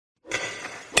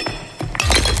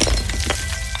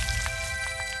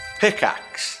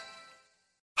Pickaxe.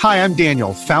 Hi, I'm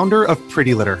Daniel, founder of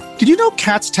Pretty Litter. Did you know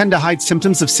cats tend to hide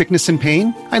symptoms of sickness and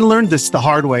pain? I learned this the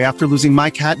hard way after losing my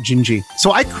cat, Gingy.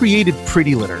 So I created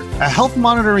Pretty Litter, a health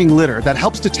monitoring litter that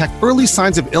helps detect early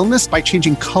signs of illness by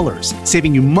changing colors,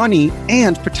 saving you money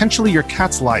and potentially your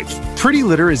cat's life. Pretty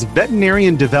Litter is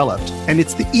veterinarian developed, and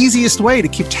it's the easiest way to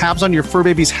keep tabs on your fur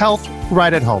baby's health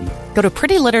right at home. Go to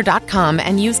prettylitter.com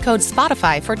and use code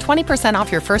SPOTIFY for 20%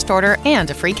 off your first order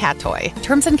and a free cat toy.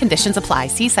 Terms and conditions apply.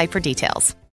 See site for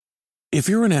details. If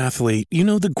you're an athlete, you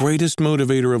know the greatest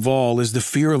motivator of all is the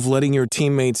fear of letting your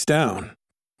teammates down.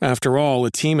 After all,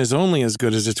 a team is only as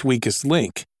good as its weakest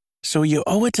link. So you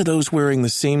owe it to those wearing the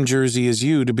same jersey as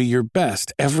you to be your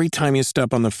best every time you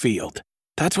step on the field.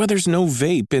 That's why there's no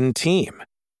vape in team.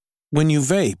 When you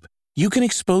vape, you can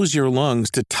expose your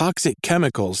lungs to toxic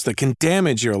chemicals that can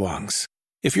damage your lungs.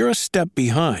 If you're a step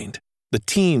behind, the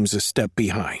team's a step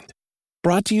behind.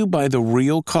 Brought to you by The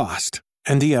Real Cost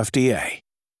and the FDA.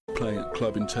 Playing at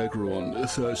Club Integral on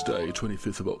Thursday,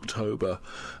 25th of October,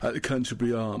 at the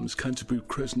Canterbury Arms, Canterbury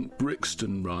Crescent,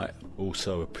 Brixton, right?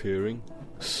 Also appearing,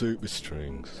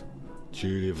 Superstrings,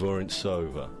 Julia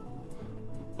Vorontsova,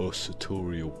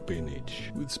 Ossatorial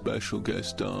Binage. With special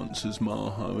guest dancers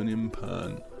Maho and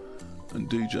Impan, and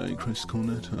DJ Chris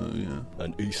Cornetto, yeah.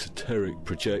 And esoteric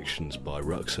projections by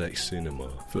Rucksack Cinema.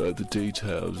 Further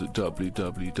details at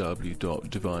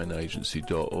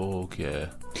www.divineagency.org, yeah.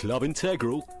 Club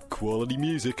Integral, quality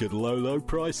music at low, low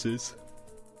prices.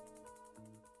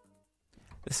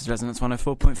 This is Resonance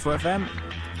 104.4 FM.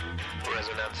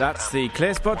 That's the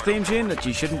ClearSpot theme tune that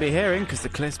you shouldn't be hearing because the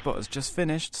ClearSpot has just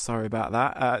finished. Sorry about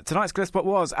that. Tonight's ClearSpot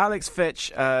was Alex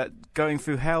Fitch going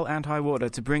through hell and high water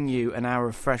to bring you an hour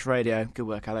of fresh radio. Good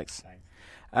work, Alex.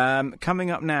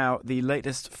 Coming up now, the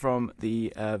latest from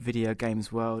the video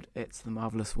games world. It's the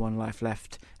marvellous One Life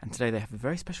Left. And today they have a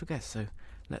very special guest, so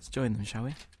let's join them, shall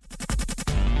we?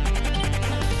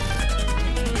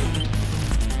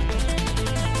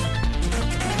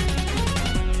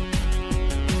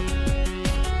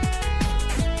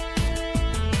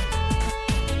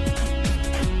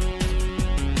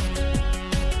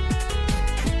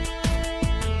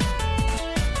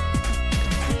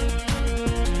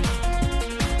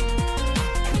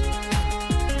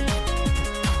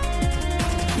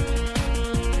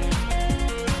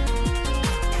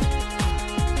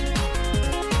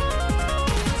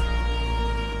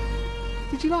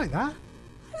 Like that?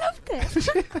 Loved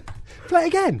it. Play it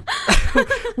again.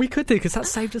 We could do, because that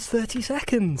saved us 30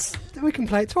 seconds. We can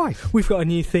play it twice. We've got a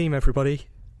new theme, everybody.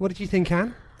 What did you think,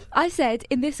 Anne? I said,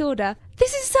 in this order,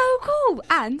 this is so cool,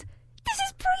 and this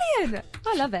is brilliant.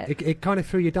 I love it. It kind of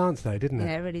threw your dance, though, didn't it?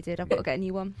 Yeah, it really did. I've got to get a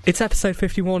new one. It's episode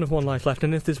 51 of One Life Left,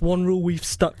 and if there's one rule we've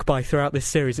stuck by throughout this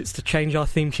series, it's to change our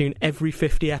theme tune every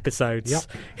 50 episodes. Yep.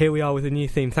 Here we are with a new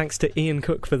theme. Thanks to Ian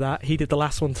Cook for that. He did the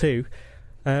last one too.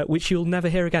 Which you'll never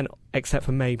hear again, except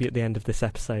for maybe at the end of this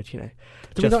episode, you know.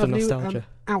 Do just we for not have nostalgia.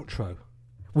 A new, outro?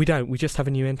 We don't, we just have a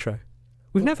new intro.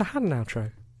 We've never had an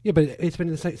outro. Yeah, but it's been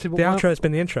the same. So the outro has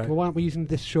been the intro. Well, why aren't we using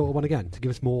this shorter one again to give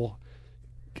us more?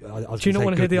 Do you not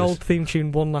want to hear the old theme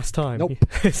tune one last time? Nope.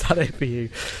 Is that it for you?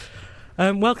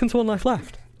 Welcome to One Life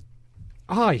Left.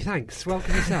 Hi, thanks.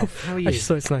 Welcome yourself. How are you? I just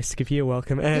thought it's nice to give you a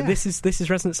welcome. Yeah. This is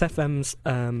Resonance FM's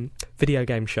video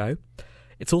game show.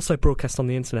 It's also broadcast on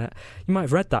the internet. You might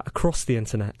have read that, across the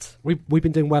internet. We've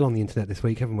been doing well on the internet this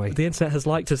week, haven't we? The internet has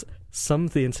liked us. Some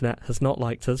of the internet has not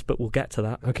liked us, but we'll get to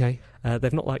that. Okay.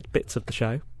 They've not liked bits of the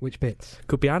show. Which bits?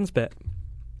 Could be Anne's bit.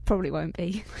 Probably won't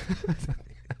be.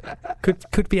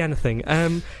 Could be anything.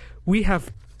 We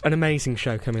have an amazing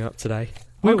show coming up today.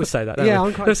 We always say that, don't we?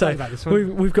 I'm quite excited about this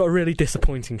one. We've got a really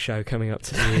disappointing show coming up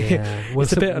today. Yeah, we'll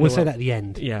say that at the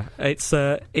end. Yeah,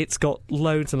 it's got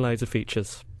loads and loads of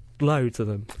features. Loads of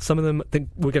them. Some of them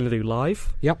we're going to do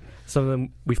live. Yep. Some of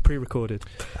them we've pre-recorded.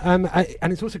 And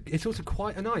it's also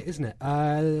quite a night, isn't it?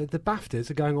 The BAFTAs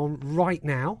are going on right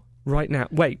now. Right now.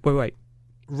 Wait. Right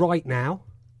now.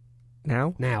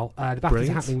 Now. The BAFTAs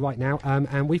are happening right now,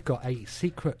 and we've got a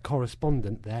secret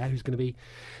correspondent there who's going to be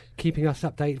keeping us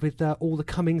updated with all the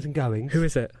comings and goings. Who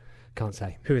is it? Can't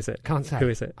say. Who is it? Can't say. Who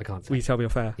is it? I can't say. Will you tell me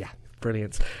off air? Yeah.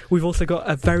 Brilliant. We've also got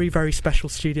a very, very special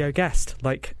studio guest.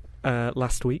 Like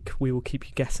last week, we will keep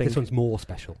you guessing. This one's more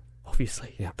special.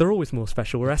 Obviously. Yeah. They're always more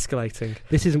special. We're escalating.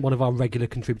 This isn't one of our regular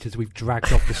contributors we've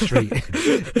dragged off the street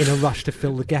in a rush to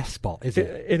fill the guest spot, is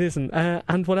it? It isn't.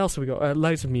 And what else have we got?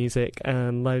 Loads of music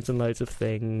and loads of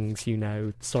things, you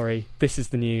know. Sorry, this is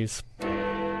the news.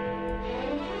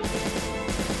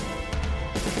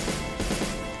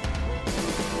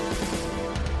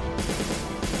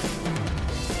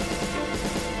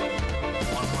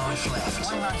 life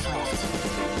left. One life left.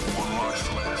 One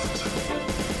life left.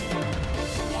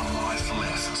 One life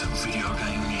left. Video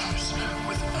game news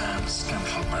with Anne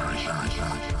Scantlebury.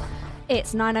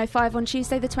 It's 9:05 on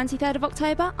Tuesday the 23rd of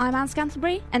October. I'm Anne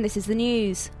Scantlebury and this is the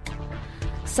news.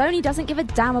 Sony doesn't give a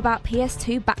damn about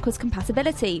PS2 backwards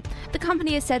compatibility. The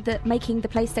company has said that making the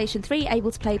PlayStation 3 able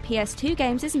to play PS2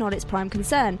 games is not its prime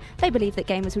concern. They believe that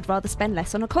gamers would rather spend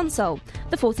less on a console.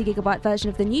 The 40GB version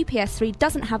of the new PS3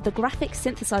 doesn't have the graphics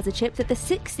synthesizer chip that the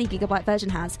 60GB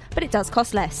version has, but it does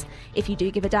cost less. If you do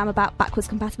give a damn about backwards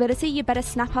compatibility, you better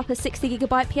snap up a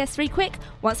 60GB PS3 quick.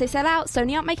 Once they sell out,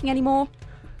 Sony aren't making any more.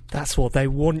 That's what they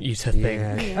want you to think.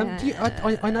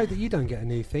 Yeah. I know that you don't get a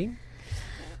new theme.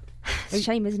 It's a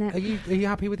shame, isn't it? Are you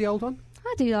happy with the old one?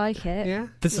 I do like it. Yeah.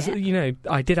 This is, you know,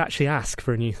 I did actually ask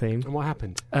for a new theme. And what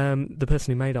happened? The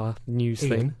person who made our news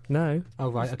theme. No. Oh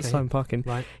right. Okay. Simon Parkin.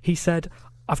 Right. He said,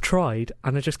 "I've tried,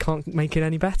 and I just can't make it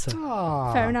any better." Oh,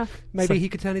 fair enough. Maybe he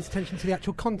could turn his attention to the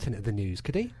actual content of the news.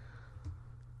 Could he?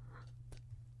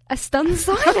 A stunned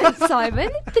silence,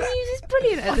 Simon. The news is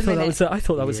brilliant at the minute. I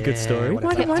thought that was a good story.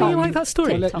 Why do you like that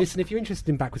story? Well, listen, if you're interested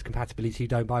in backwards compatibility, you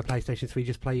don't buy a PlayStation 3,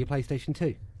 just play your PlayStation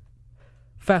 2.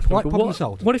 Fair point. Right, but problem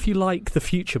solved. What if you like the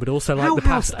future but also like the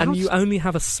past, and you only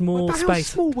have a small space?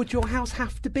 How small would your house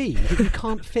have to be that you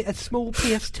can't fit a small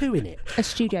PS2 in it? A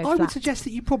studio I flat. would suggest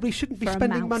that you probably shouldn't be For a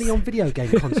spending mouse. money on video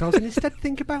game consoles and instead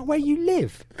think about where you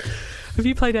live. Have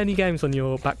you played any games on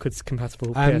your backwards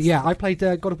compatible PS? Yeah, I played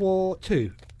God of War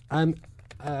 2. And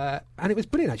it was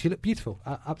brilliant, actually. It looked beautiful,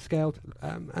 upscaled,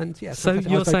 and yeah. So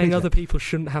you're saying other people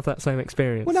shouldn't have that same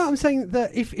experience? Well, no, I'm saying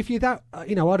that if you're that,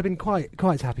 I'd have been quite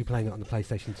as happy playing it on the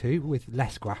PlayStation 2 with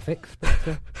less graphics.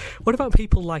 But, what about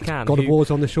people like Anne? God of War's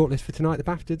on the shortlist for tonight. The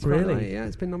BAFTAs. Really? Right? Yeah,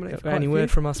 it's been nominated. For quite any a word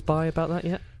few. from us by about that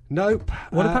yet? Nope.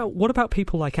 What about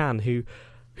people like Anne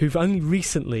who've only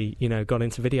recently, gone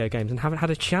into video games and haven't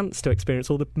had a chance to experience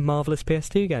all the marvellous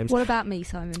PS2 games? What about me,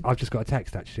 Simon? I've just got a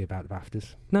text actually about the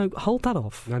BAFTAs. No, hold that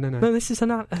off. No. No, this is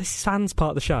Anne's part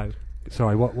of the show.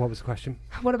 Sorry, what was the question?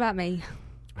 What about me?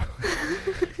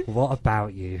 What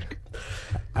about you?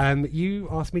 You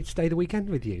asked me to stay the weekend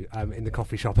with you in the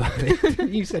coffee shop earlier.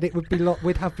 You said it would be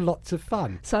we'd have lots of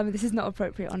fun. Simon, this is not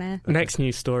appropriate on air. Next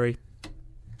news story.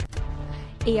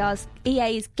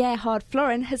 EA's Gerhard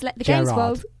Florin has let the games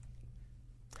world.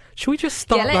 Should we just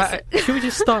start that? Should we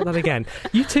just start that again?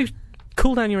 You two,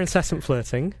 cool down your incessant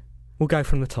flirting. We'll go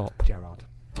from the top. Gerard.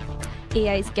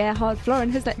 EA's Gerhard Florin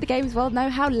has let the games world know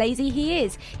how lazy he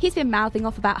is. He's been mouthing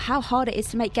off about how hard it is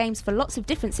to make games for lots of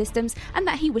different systems and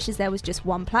that he wishes there was just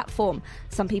one platform.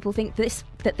 Some people think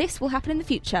that this will happen in the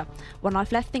future. One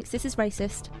Life Left thinks this is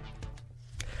racist.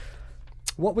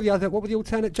 What were the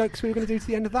alternate jokes we were going to do to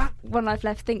the end of that? One Life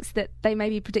Left thinks that they may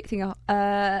be predicting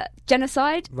a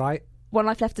genocide. Right. One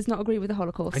Life Left does not agree with the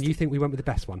Holocaust. And you think we went with the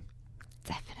best one?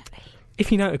 Definitely. If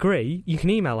you don't agree, you can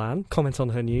email Anne, comment on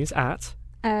her news at...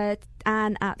 Anne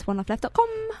at onelifeleft.com.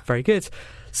 Very good.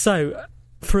 So,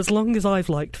 for as long as I've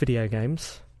liked video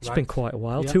games, it's been quite a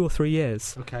while, 2 or 3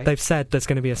 years, they've said there's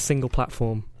going to be a single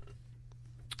platform.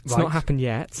 It's not happened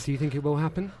yet. Do you think it will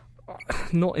happen?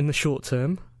 Not in the short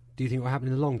term. Do you think it will happen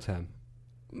in the long term?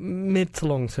 Mid to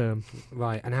long term.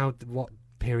 Right, and what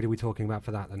period are we talking about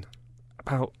for that then?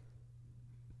 About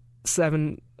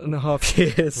 7.5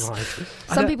 years. Right.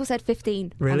 Some people said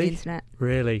 15 really? on the internet.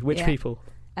 Really? Which people?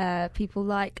 People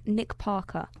like Nick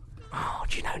Parker. Oh,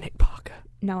 do you know Nick Parker?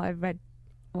 No, I read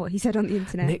what he said on the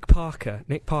internet. Nick Parker,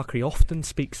 he often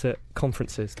speaks at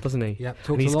conferences, doesn't he? Yeah,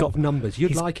 talks a lot of numbers.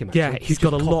 You'd like him, actually. Yeah, he's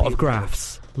got a lot of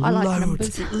graphs. I like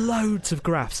numbers. Loads of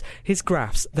graphs. His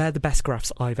graphs, they're the best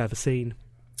graphs I've ever seen.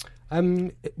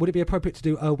 Would it be appropriate to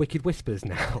do Wicked Whispers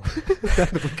now?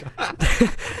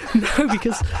 No,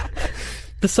 because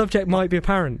the subject might be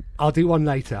apparent. I'll do one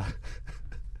later.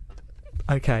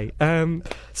 Okay.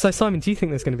 So, Simon, do you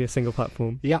think there's going to be a single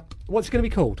platform? Yep. What's it going to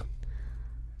be called?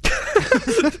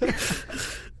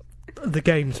 The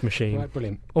Games Machine. Right,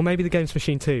 brilliant. Or maybe the Games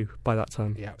Machine 2 by that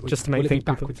time. Yeah. Just to make things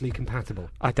be backwardsly compatible?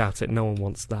 I doubt it. No one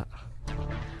wants that.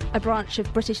 A branch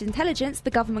of British intelligence, the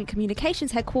government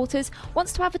communications headquarters,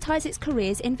 wants to advertise its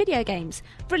careers in video games.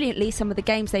 Brilliantly, some of the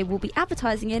games they will be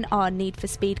advertising in are Need for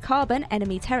Speed Carbon,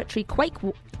 Enemy Territory Quake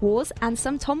Wars, and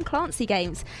some Tom Clancy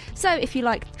games. So if you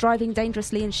like driving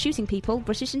dangerously and shooting people,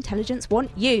 British intelligence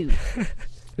want you.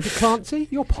 Is it Clancy?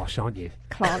 You're posh, aren't you?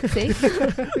 Clancy.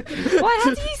 Why?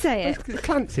 How do you say it? It's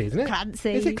Clancy, isn't it?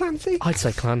 Clancy. Is it Clancy? I'd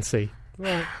say Clancy.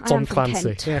 Right. Tom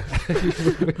Clancy. Yeah.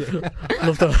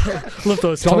 Love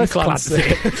those Tom Clancy.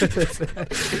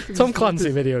 Tom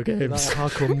Clancy video games. Like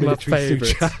hardcore military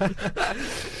suture.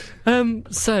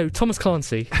 So Thomas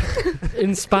Clancy,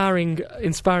 inspiring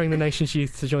the nation's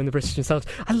youth to join the British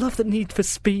Intelligence. I love that Need for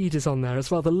Speed is on there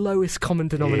as well. The lowest common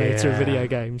denominator of video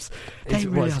games. They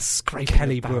really are scraping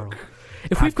Kelly the barrel. Brook.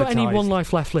 If we've got any One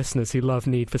Life Left listeners who love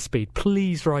Need for Speed,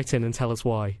 please write in and tell us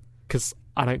why. Because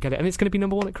I don't get it. And it's going to be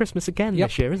number 1 at Christmas again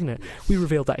this year, isn't it? We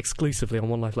revealed that exclusively on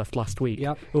One Life Left last week.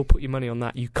 Yep. We'll put your money on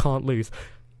that. You can't lose.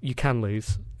 You can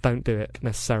lose. Don't do it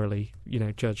necessarily.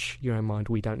 Judge your own mind.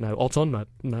 We don't know. Odds on,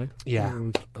 no. Yeah.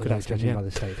 Good answer, judging by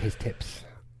the state of his tips,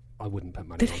 I wouldn't put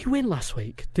money. Did on he win last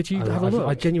week? Did you have a look?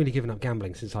 I've genuinely given up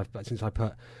gambling since I put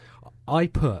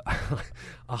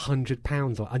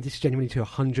 £100 on. And this is genuinely true.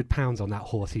 £100 on that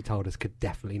horse. He told us could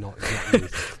definitely not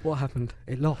lose. What happened?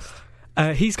 It lost.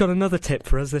 He's got another tip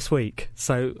for us this week.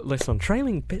 So listen,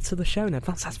 trailing bits of the show in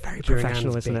advance. That's very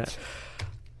professional, isn't it?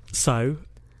 So,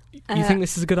 you think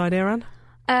this is a good idea, Anne?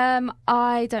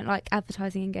 I don't like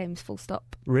advertising in games, full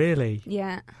stop. Really?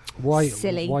 Yeah. Why?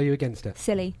 Silly. Why are you against it?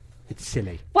 Silly. It's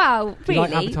silly. Well, Do you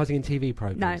really. like advertising in TV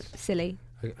programs? No, silly.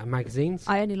 Magazines?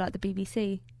 I only like the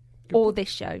BBC or this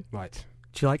show. Right.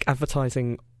 Do you like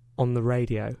advertising on the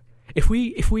radio? If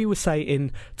we were, say,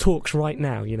 in talks right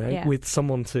now, with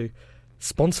someone to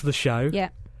sponsor the show,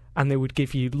 and they would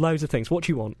give you loads of things, what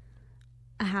do you want?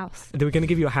 A house. They were going to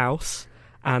give you a house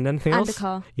and anything else? And a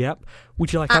car. Yep.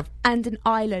 Would you like and an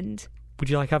island. Would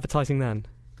you like advertising then?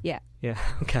 Yeah. Yeah.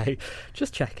 Okay.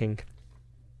 Just checking.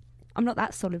 I'm not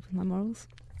that solid with my morals.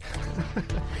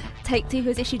 Take-Two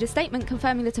has issued a statement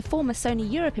confirming that a former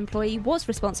Sony Europe employee was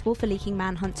responsible for leaking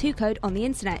Manhunt 2 code on the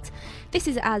internet. This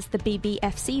is as the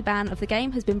BBFC ban of the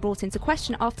game has been brought into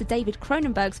question after David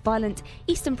Cronenberg's violent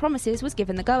Eastern Promises was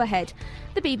given the go-ahead.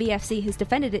 The BBFC has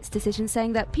defended its decision,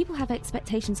 saying that people have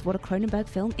expectations of what a Cronenberg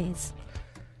film is.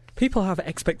 People have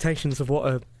expectations of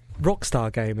what a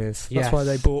Rockstar game is. That's Yes. why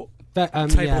they bought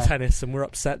table tennis and were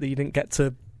upset that you didn't get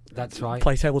to That's right.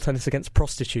 play table tennis against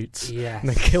prostitutes. Yes. And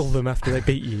then kill them after they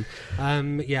beat you.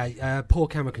 Poor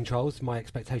camera controls, my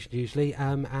expectation usually,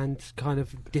 and kind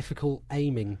of difficult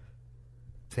aiming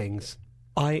things.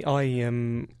 I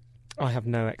have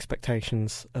no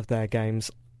expectations of their games.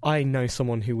 I know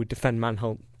someone who would defend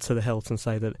Manhunt to the hilt and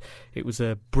say that it was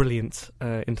a brilliant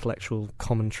intellectual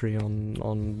commentary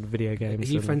on video games.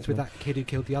 Are you friends with that kid who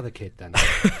killed the other kid then?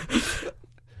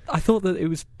 I thought that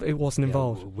it wasn't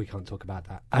involved. We can't talk about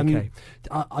that. Okay.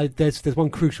 There's one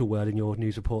crucial word in your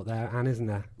news report there, Anne, isn't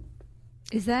there?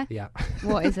 Is there? Yeah.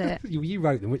 What is it? You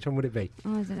wrote them. Which one would it be?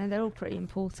 Oh, I don't know. They're all pretty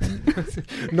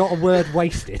important. Not a word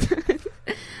wasted. I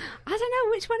don't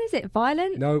know. Which one is it?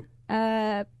 Violent? No.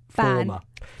 Ban.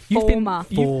 Former.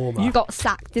 You got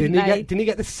sacked, didn't they? Didn't he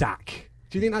get the sack?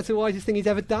 Do you think that's the wisest thing he's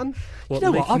ever done? What, Do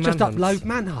you know what? I'll just Manhunts? upload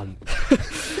Manhunt.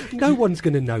 No one's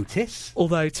going to notice.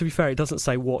 Although, to be fair, it doesn't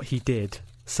say what he did.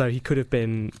 So he could have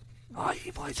been...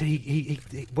 It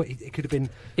could have been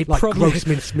probably,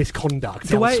 gross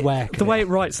misconduct elsewhere. The way it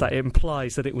writes that, it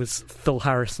implies that it was Phil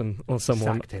Harrison or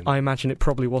someone. Sacked him. I imagine it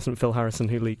probably wasn't Phil Harrison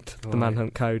who leaked the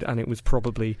Manhunt code, and it was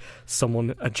probably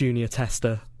someone, a junior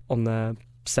tester on their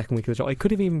second week of the job. It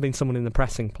could have even been someone in the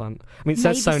pressing plant. I mean, it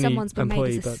says Maybe Sony someone's been employee,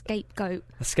 made as a but scapegoat.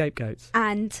 a scapegoat.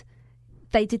 And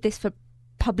they did this for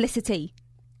publicity.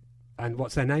 And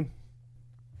what's their name?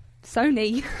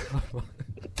 Sony.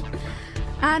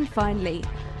 And finally,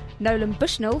 Nolan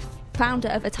Bushnell, founder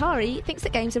of Atari, thinks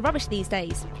that games are rubbish these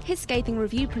days. His scathing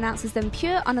review pronounces them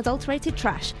pure, unadulterated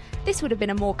trash. This would have been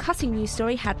a more cutting news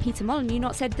story had Peter Molyneux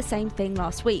not said the same thing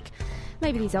last week.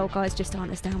 Maybe these old guys just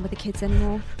aren't as down with the kids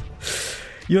anymore.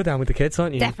 You're down with the kids,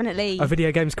 aren't you? Definitely. A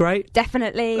video game's great?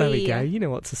 Definitely. There we go, you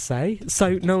know what to say.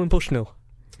 So, Nolan Bushnell.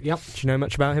 Yep. Do you know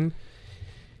much about him?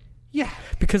 Yeah.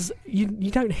 Because you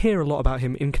don't hear a lot about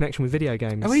him in connection with video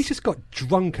games. Oh, he's just got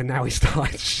drunk and now he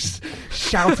starts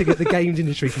shouting at the games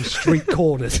industry from street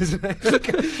corners, isn't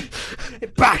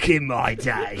it? Back in my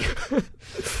day.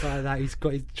 Like that, he's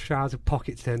got his trouser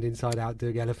pockets turned inside out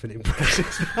doing elephant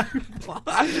impressions.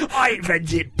 I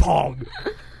invented Pong.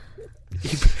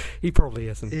 He probably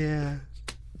isn't. Yeah.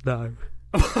 No.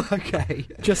 Okay.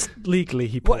 Just legally,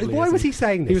 he probably Why isn't. was he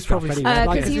saying this? He was probably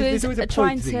because he was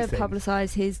trying to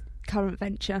publicise his current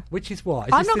venture. Which is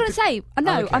what? I'm not going to say.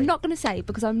 No, I'm not going to say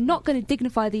because I'm not going to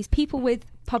dignify these people with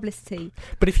publicity.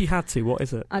 But if you had to, what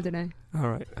is it? I don't know. All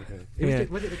right. Okay. Yeah.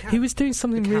 He was doing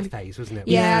something really... Cafes, wasn't it?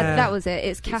 Yeah, that was it.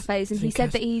 It's cafes, and he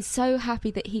said that he's so happy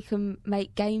that he can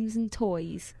make games and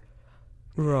toys.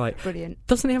 Right. Brilliant.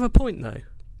 Doesn't he have a point, though?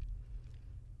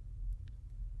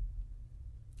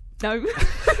 No.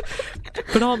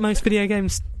 But aren't most video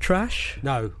games trash?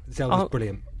 No, Zelda's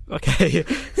brilliant. Okay,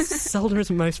 Zelda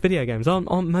isn't most video games. Aren't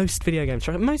most video games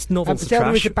trash? Most novels are Zelda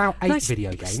trash. is about 8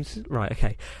 video games. Right,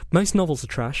 okay. Most novels are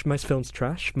trash, most films are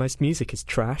trash, most music is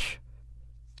trash.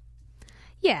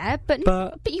 Yeah, but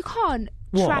you can't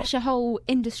trash a whole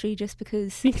industry just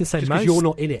because... You can say just most. because you're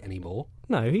not in it anymore.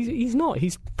 No, he's not.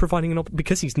 He's providing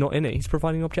because he's not in it, he's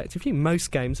providing an objective view.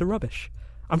 Most games are rubbish.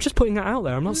 I'm just putting that out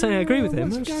there. I'm not saying I agree with him.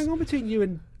 What's going on between you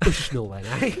and Bushnell then,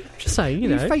 eh? Just saying, you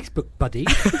know. Facebook buddy.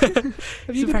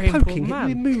 Have you been poking him? Have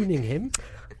you been mooning him?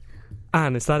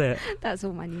 Anne, is that it? That's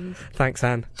all my news. Thanks,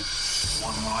 Anne.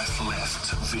 One Life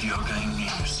Left video game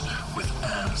news with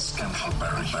Anne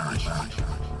Scantleberry.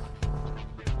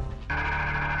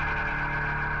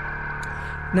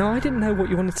 Now, I didn't know what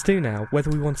you wanted to do now, whether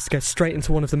we wanted to go straight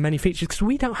into one of the many features, because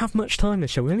we don't have much time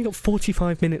this show. We've only got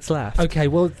 45 minutes left. Okay,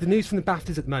 well, the news from the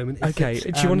BAFTAs at the moment is okay,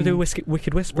 that, do you want to do a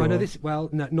Wicked Whisper?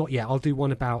 No, not yet. I'll do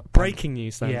one about... breaking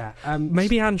news, then. Yeah.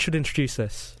 Maybe Anne should introduce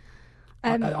this.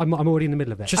 I'm already in the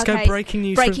middle of it. Just go breaking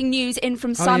news. Breaking news in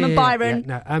from Simon Byron,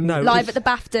 live at the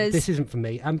BAFTAs. This isn't from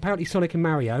me. Apparently Sonic and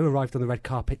Mario arrived on the red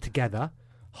carpet together,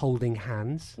 holding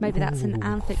hands. Maybe that's an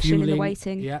Anne fiction in the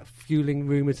waiting. Yeah, fueling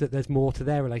rumours that there's more to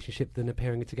their relationship than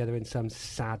appearing together in some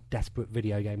sad, desperate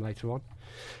video game later on.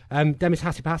 Demis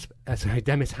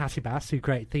Hassibas, who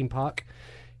created Theme Park,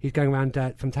 he's going around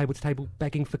from table to table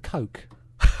begging for Coke.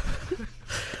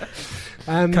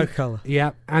 Coca-Cola.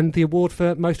 Yeah, and the award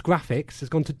for most graphics has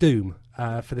gone to Doom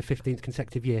for the 15th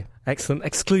consecutive year. Excellent.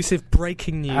 Exclusive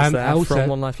breaking news there also, from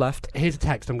One Life Left. Here's a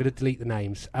text. I'm going to delete the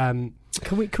names.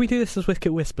 Can we do this as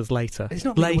Wicked Whispers later? It's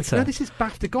not later. No, this is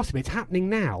BAFTA gossip. It's happening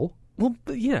now. Well,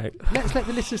 you know, let's let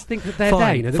the listeners think that they're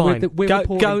fine, day. Fine. That we're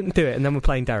go and do it, and then we're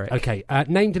playing Derek. Okay.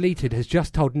 Name Deleted has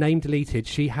just told Name Deleted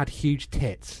she had huge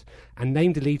tits, and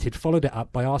Name Deleted followed it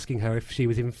up by asking her if she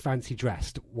was in fancy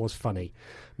dressed. Was funny.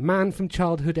 Man from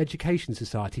Childhood Education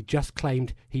Society just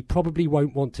claimed he probably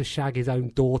won't want to shag his own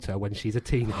daughter when she's a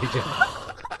teenager.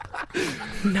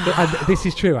 No. This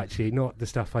is true, actually, not the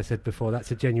stuff I said before. That's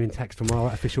a genuine text from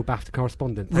our official BAFTA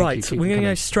correspondent. Right, we're going to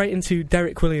go straight into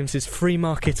Derek Williams' free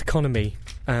market economy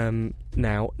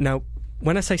now. Now,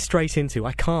 when I say straight into,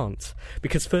 I can't,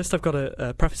 because first I've got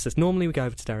to preface this. Normally we go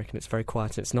over to Derek and it's very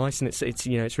quiet and it's nice and it's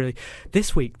you know, it's really...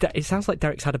 This week, it sounds like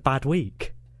Derek's had a bad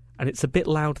week. And it's a bit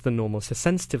louder than normal, so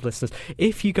sensitive listeners,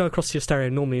 if you go across to your stereo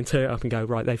normally and turn it up and go,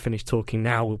 right, they've finished talking,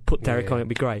 now we'll put Derek on, it'll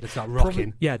be great. Let's start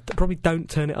rocking. Probably don't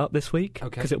turn it up this week, okay,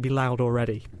 because it'll be loud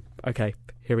already. Okay,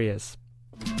 here he is.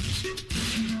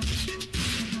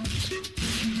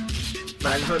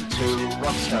 Manhunt 2,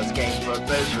 Rockstar's game for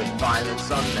those with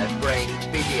violence on their brain.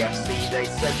 BBFC, they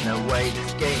said no way,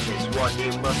 this game is one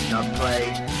you must not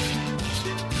play.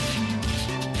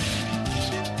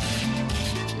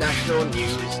 National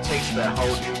news takes their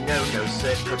hold, you know no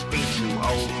sir could be too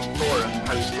old. Forum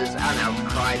posters and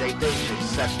outcry, they don't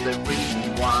accept the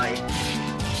reason why.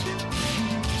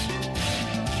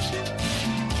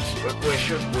 But where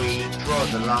should we draw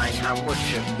the line? How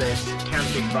much of this can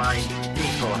be fine?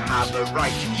 People have a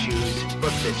right to choose,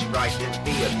 but this right can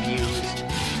be abused.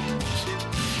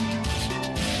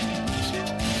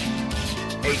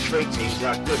 Age ratings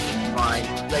are good and fine,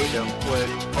 they don't work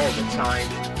all the time.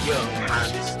 Young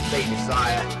hands, they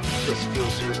desire, this fuel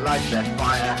to light their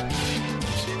fire.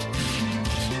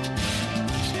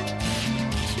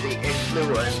 The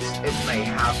influence it may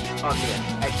have on the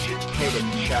uneducated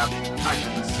chap, I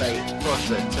can say for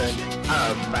certain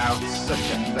about such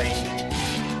a thing.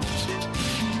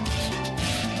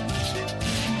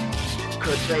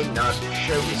 Could they not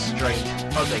show restraint?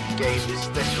 Other games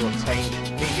this will taint.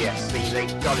 BBFC, they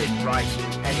got it right.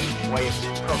 Anyway,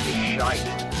 it's probably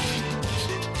shite.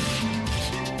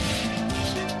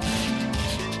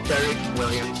 Derek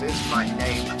Williams is my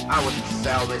name. I wouldn't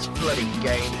sell this bloody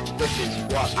game. This is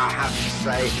what I have to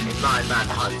say in my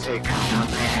Manhunt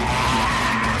economy.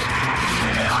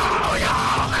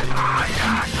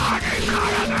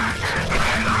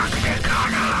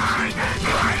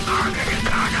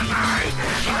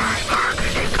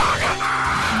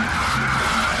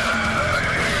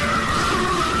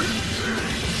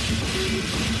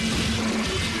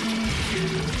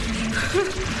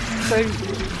 So,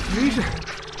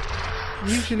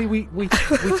 usually we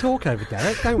talk over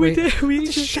Derek, don't we? We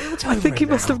just shout over I think he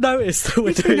must have noticed that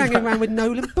we're doing that. He's been hanging around with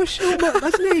Nolan Bushnell,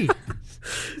 hasn't he?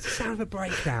 It's the sound of a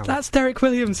breakdown. That's Derek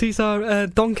Williams. He's our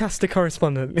Doncaster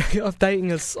correspondent,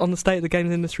 updating us on the state of the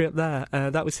games industry up there.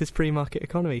 That was his free market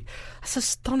economy. That's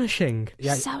astonishing.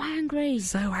 Yeah. So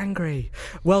angry.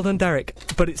 Well done, Derek.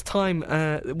 But it's time.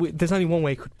 There's only one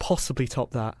way you could possibly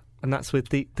top that, and that's with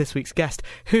this week's guest,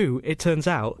 who, it turns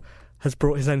out, has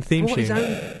brought his own theme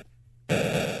tune.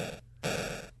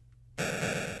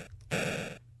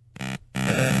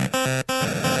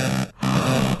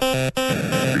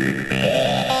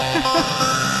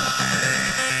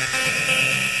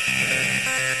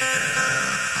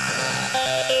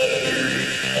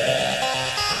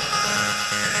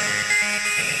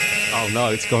 Oh no,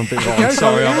 it's gone a bit wrong.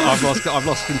 Sorry, I've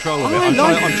lost control of it.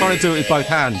 I'm trying to do it with both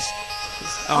hands.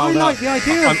 Oh, I like the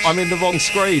idea. I'm in the wrong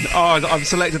screen. Oh, I've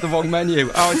selected the wrong menu.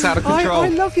 Oh, it's out of control. I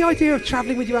love the idea of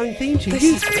travelling with your own theme tune.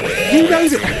 You know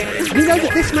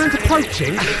that this man's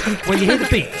approaching when you hear the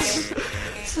beats.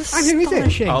 And who is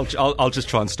it? I'll just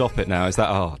try and stop it now. Is that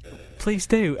Please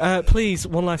do. Please,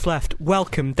 One Life Left.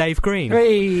 Welcome, Dave Green.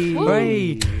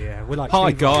 Hey. Yeah, we're like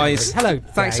hi guys. Hello.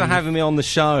 Thanks for having me on the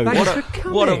show.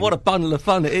 What a bundle of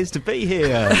fun it is to be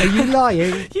here. Are you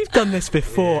lying? You've done this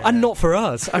before, and not for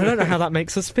us. I don't know how that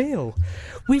makes us feel.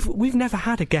 We've never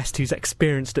had a guest who's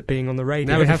experienced at being on the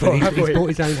radio. No, we haven't. He's bought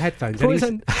his own headphones.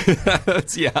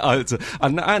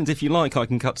 And if you like, I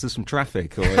can cut to some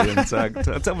traffic or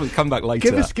come back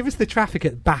later. Give us the traffic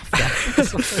at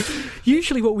BAFTA.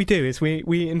 Usually, what we do is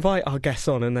we invite our guests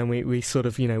on, and then we sort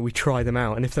of we try them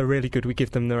out, and if they're really good, we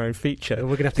give them their own feature.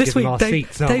 We're going to have to give them our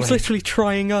seats. Dave's literally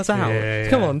trying us out. Yeah.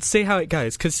 Come on, see how it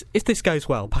goes. Because if this goes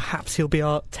well, perhaps he'll be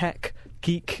our tech,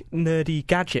 geek, nerdy,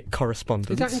 gadget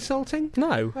correspondent. Is that insulting?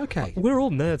 No. Okay. We're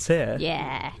all nerds here.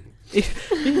 Yeah.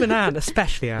 Even Anne,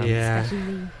 especially Anne. Yeah.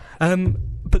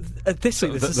 But this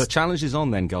week... The challenge is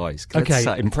on then, guys. Let's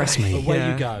impress me.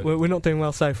 Away you go. We're not doing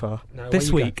well so far. No, this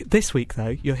week,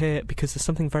 though, you're here because there's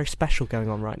something very special going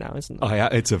on right now, isn't there?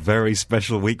 It's a very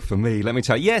special week for me, let me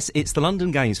tell you. Yes, it's the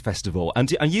London Games Festival. And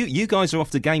you guys are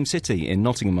off to Game City in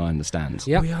Nottingham, I understand.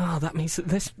 Yeah, we are. That means that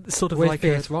this sort of we're like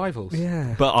fierce rivals.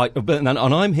 Yeah. And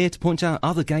I'm here to point out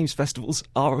other games festivals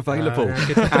are available.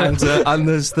 And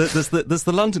there's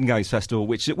the London Games Festival,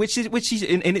 which is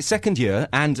in its second year,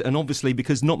 and obviously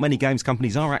because not many games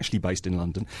companies are actually based in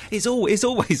London, it's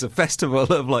always a festival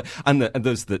of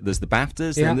there's the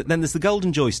BAFTAs, and then there's the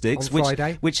Golden Joysticks,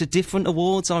 which are different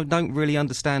awards. I don't really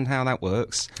understand how that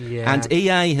works. Yeah. And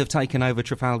EA have taken over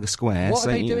Trafalgar Square. What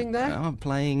are they doing there? I'm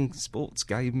playing sports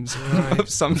games of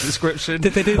some description.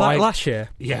 Did they do that last year?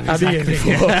 Yeah, exactly.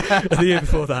 The year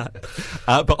before that.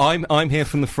 But I'm here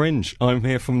from the fringe. I'm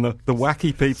here from the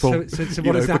wacky people, so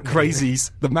what does that the crazies,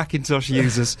 the Macintosh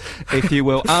users, if you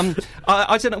will.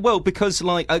 I don't know. Well, because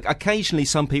occasionally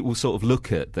some people sort of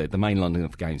look at the main London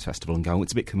Games Festival and go, oh,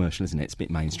 it's a bit commercial, isn't it? It's a bit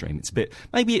mainstream. It's a bit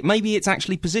maybe it's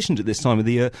actually positioned at this time of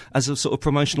the year as a sort of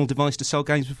promotional device to sell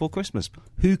games before Christmas.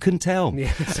 Who can tell?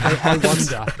 Yes, I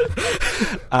wonder.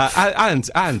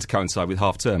 And coincide with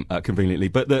half term conveniently,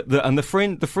 but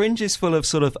the fringe is full of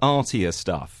sort of artier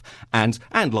stuff and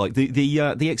like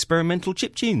the experimental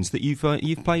chiptunes that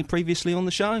you've played previously on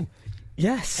the show.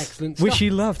 Yes, excellent. Which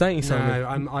you love, don't you,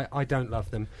 Simon? No, I don't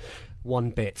love them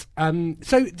one bit.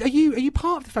 So are you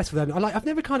part of the festival then? I've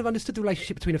never kind of understood the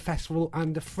relationship between a festival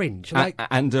and a fringe.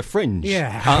 And a fringe.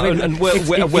 Yeah. It's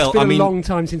been a long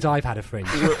time since I've had a fringe.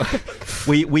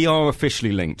 we are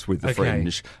officially linked with the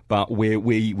fringe, but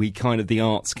we kind of, the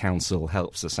Arts Council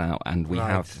helps us out, and we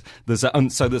have there's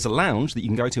a lounge that you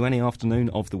can go to any afternoon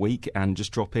of the week and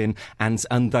just drop in, and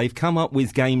they've come up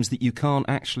with games that you can't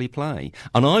actually play.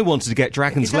 And I wanted to get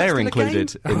Dragon's Lair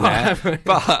included in there,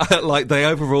 but they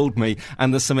overruled me.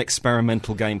 And there's some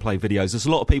experimental gameplay videos. There's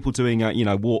a lot of people doing,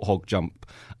 warthog jump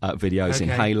videos in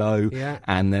Halo,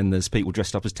 and then there's people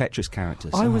dressed up as Tetris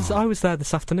characters. I was there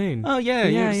this afternoon. Oh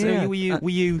yeah. Were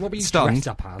you what were you stunned? Dressed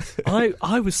up as?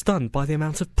 I was stunned by the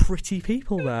amount of pretty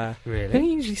people there. Really? You don't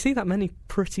usually see that many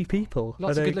pretty people.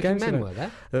 Lots of good-looking men were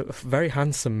there. Very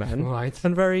handsome men, right?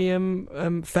 And very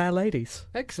fair ladies.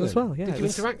 Excellent. As well. Yeah. Did you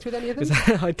interact with any of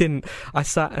them? I didn't. I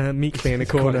sat meekly in a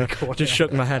corner, just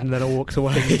shook my head, and then I walked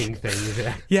away. Thinking things.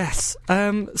 Yeah. Yes.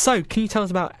 So, can you tell us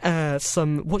about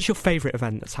what's your favourite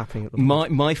event that's happening at the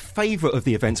moment? My favourite of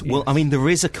the events, well, I mean, there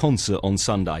is a concert on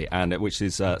Sunday, and which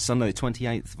is Sunday the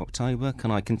 28th of October.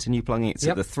 Can I continue plugging it? It's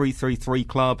at the 333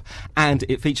 Club, and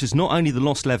it features not only the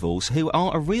Lost Levels, who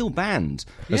are a real band,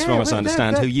 as far as I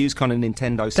understand, who use kind of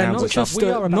Nintendo sounds and stuff. We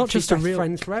are not just a real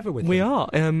friends forever with we them.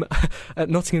 are at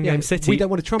Nottingham Game City. We don't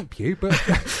want to trump you, but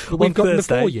we've got them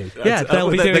for you. Yeah,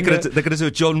 they're going to do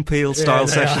a John Peel style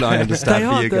session, I understand,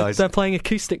 for you guys. They're playing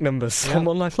acoustic numbers on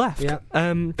One Life Left. Yeah.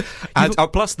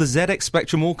 Plus the ZX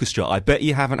Spectrum Orchestra. I bet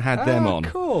you haven't had them on.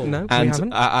 Cool. No, we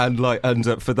haven't.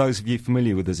 And for those of you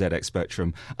familiar with the ZX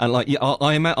Spectrum, and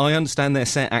I understand their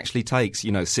set actually takes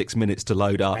 6 minutes to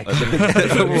load up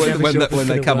when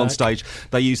they come on stage.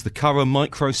 They use the Curragh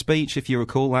micro speech, if you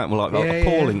recall that.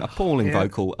 Appalling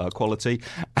vocal quality,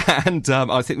 and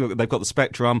I think they've got the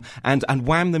Spectrum and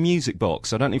Wham! The Music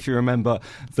Box. I don't know if you remember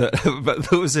that, but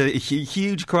there was a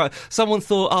huge cry. Someone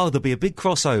thought, there'll be a big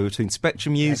crossover between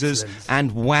Spectrum users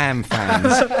and Wham!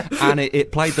 Fans, and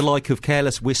it played the like of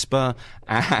Careless Whisper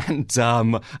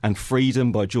and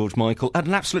Freedom by George Michael at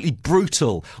an absolutely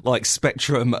brutal like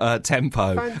Spectrum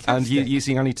tempo. Fantastic. And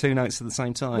using only 2 notes at the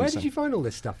same time. Where did you find all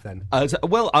this stuff then?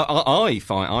 Well, I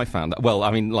found that. Well,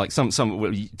 I mean, like some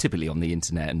typically on the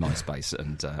internet and MySpace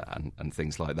and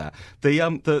things like that.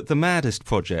 The maddest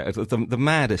project, the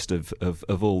maddest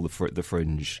of all the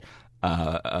Fringe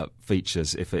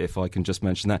features, if I can just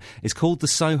mention that, is called the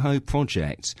Soho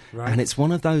Project, and it's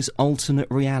one of those alternate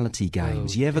reality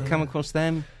games. You ever come across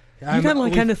them? You don't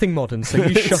like anything modern, so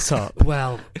you shut up.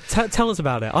 Well, tell us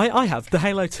about it. I have the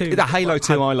Halo 2. The Halo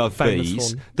 2 I Love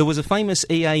Bees. One. There was a famous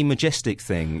EA Majestic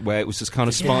thing where it was just kind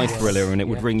of spy thriller, and it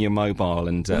would ring your mobile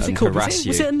and harass you.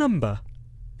 Was it a number?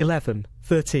 11,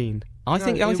 13. I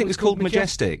think it was called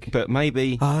Majestic, but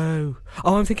maybe. Oh,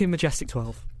 I'm thinking Majestic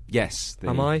 12. Yes.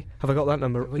 Am I? Have I got that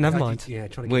number? Never mind. Yeah,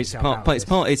 trying to well,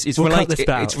 it's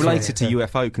related to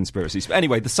UFO conspiracies. But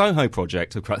anyway, the Soho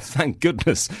Project, thank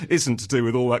goodness, isn't to do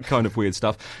with all that kind of weird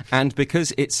stuff. And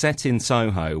because it's set in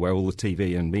Soho, where all the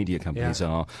TV and media companies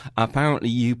are, apparently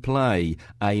you play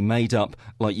a made-up,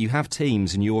 like you have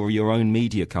teams and you're your own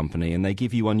media company, and they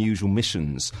give you unusual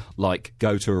missions, like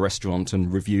go to a restaurant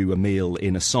and review a meal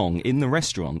in a song in the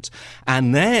restaurant.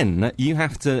 And then you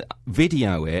have to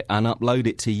video it and upload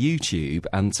it to YouTube,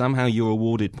 and somehow you're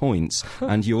awarded points.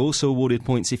 And you're also awarded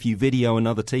points if you video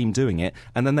another team doing it,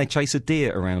 and then they chase a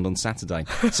deer around on Saturday.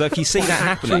 So if you see that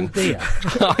happening, deer?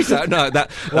 I don't know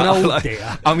an old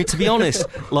deer. I mean, to be honest,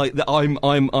 like I'm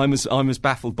as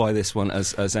baffled by this one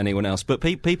as anyone else. But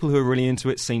people who are really into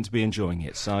it seem to be enjoying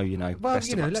it. So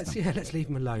let's leave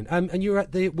them alone. And you were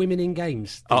at the Women in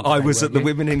Games. I was at the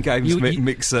Women in Games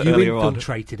mixer earlier on. You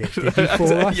infiltrated it, did you,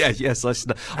 for us? Yes.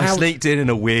 I sneaked in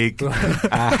a wig.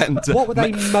 And, what were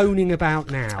they moaning about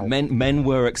now? Men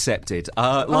were accepted.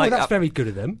 That's very good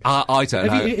of them. I don't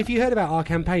know. If you heard about our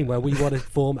campaign where we want to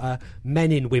form a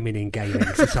Men in Women in Gaming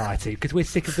society because we're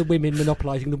sick of the women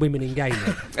monopolising the women in gaming.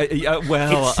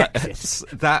 Well, it's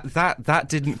sexist. That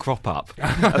didn't crop up.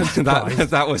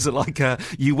 that was like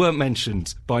you weren't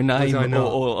mentioned by name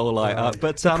or like.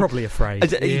 But they're probably afraid.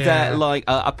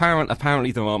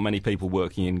 Apparently there aren't many people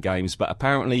working in games, but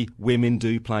apparently women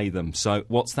do play them. So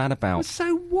what's that about?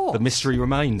 So what? The mystery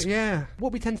remains. Yeah.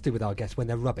 What we tend to do with our guests when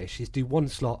they're rubbish is do one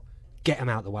slot, get them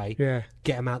out the way,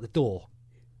 get them out the door.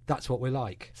 That's what we're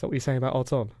like. Is that what you're saying about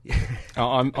Odds On?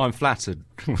 I'm flattered.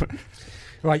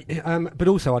 Right, but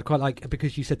also I'd quite like,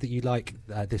 because you said that you like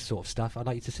this sort of stuff, I'd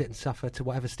like you to sit and suffer to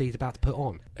whatever Steve's about to put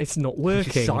on. It's not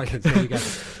working. Silence. There you go.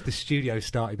 The studio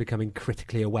started becoming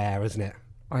critically aware, isn't it?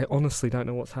 I honestly don't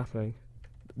know what's happening.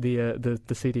 The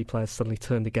CD player suddenly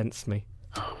turned against me.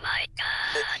 Oh my god.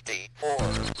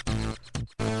 54.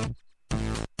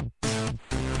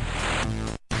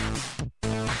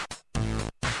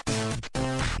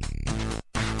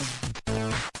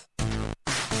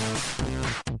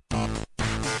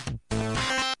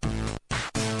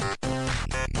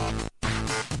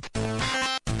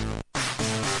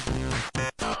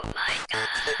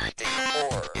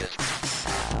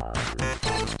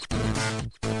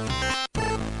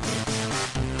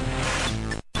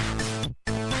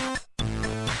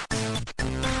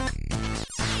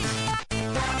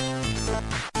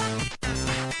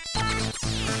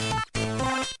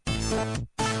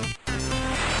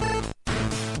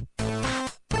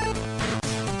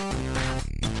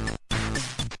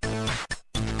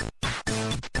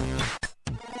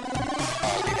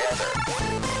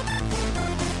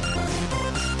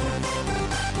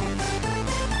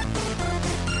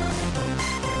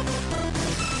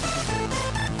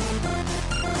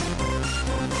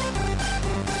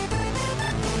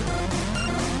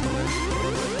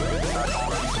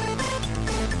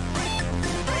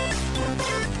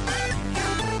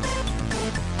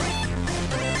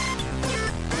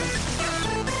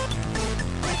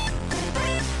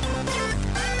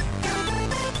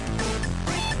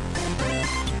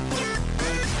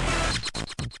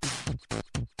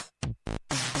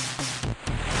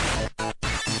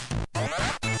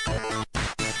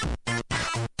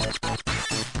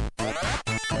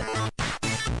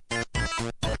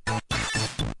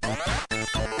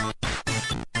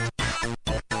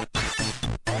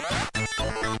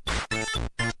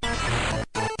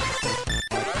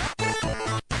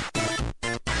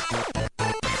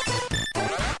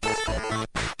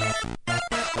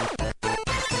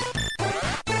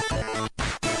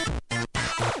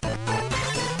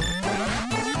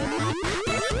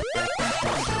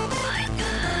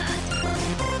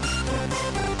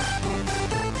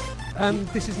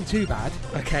 This isn't too bad.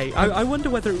 Okay, I wonder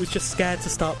whether it was just scared to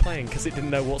start playing because it didn't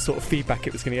know what sort of feedback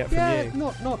it was going to get from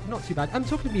you. Not too bad. I'm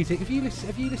talking of music. Have you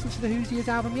listened to the Who's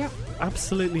album yet?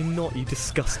 Absolutely not, you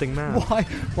disgusting man.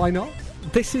 Why not?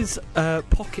 This is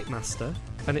Pocket Master,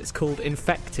 and it's called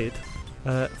Infected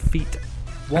Feet.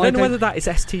 I don't know whether that is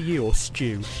STU or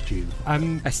Stew. STU.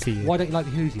 STU. Why don't you like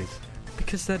the Who's?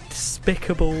 Because they're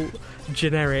despicable,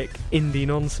 generic indie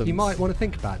nonsense. You might want to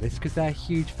think about this because they're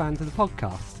huge fans of the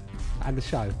podcast and the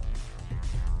show.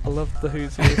 I love the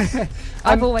Who's.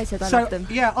 I've always said I love them.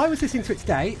 Yeah, I was listening to it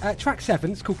today. Track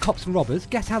 7, it's called Cops and Robbers.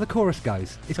 Guess how the chorus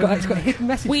goes? It's got a hidden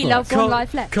message. We love One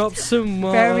Life Left. Cops and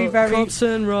very cops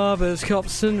and robbers,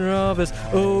 cops and robbers.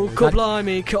 Oh, God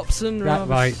blimey, cops and robbers.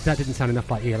 Right, that didn't sound enough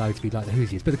like ELO to be like the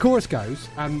Who's. But the chorus goes,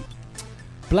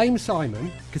 blame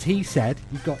Simon because he said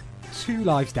you've got 2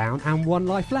 lives down and 1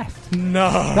 life left. No,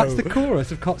 that's the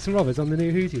chorus of Cops and Robbers on the new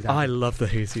Who's album. I love the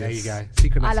Who's. There you go.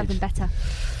 Secret message. I love them better.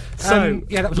 So,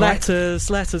 that was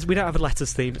letters. We don't have a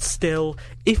letters theme. Still,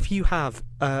 if you have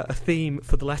a theme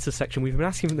for the letters section, we've been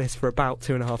asking this for about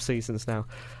 2.5 seasons now.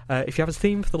 If you have a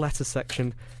theme for the letters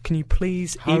section, can you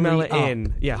please email it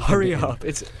in? Yeah, hurry up.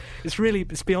 It's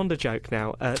beyond a joke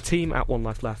now. Team at One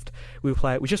Life Left. We'll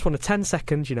play it. We just want a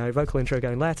 10-second, vocal intro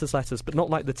going letters, but not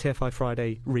like the TFI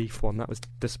Friday Reef one. That was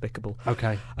despicable.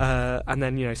 Okay. And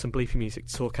then, some bleepy music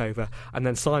to talk over. And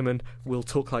then Simon will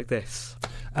talk like this.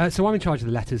 So I'm in charge of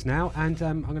the letters now, and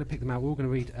I'm going to pick them out. We're all going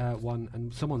to read one,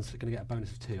 and someone's going to get a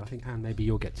bonus of 2. I think, Anne, maybe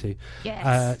you'll get 2.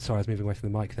 Yes. Sorry, I was moving away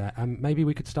from the mic there. Maybe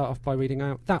we could start off by reading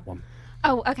out that one.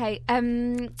 Oh, okay.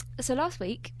 So last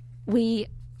week we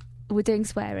were doing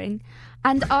swearing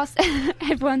and asked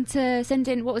everyone to send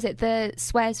in, what was it, the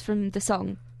swears from the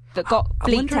song that got bleeped out.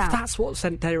 I wonder if that's what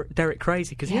sent Derek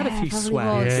crazy, because he had a few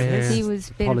swears. Yeah. He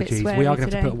was being Apologies. a bit sweary We are going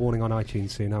to today. have to put a warning on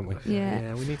iTunes soon, aren't we?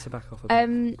 Yeah, we need to back off a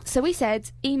bit. So we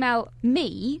said, email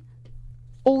me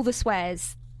all the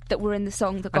swears that were in the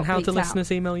song that got bleeped out. And how do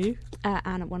listeners email you?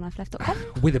 Anne at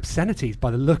onelifeleft.com. With obscenities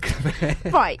by the look of it.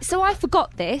 Right, so I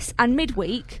forgot this, and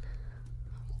midweek,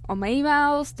 on my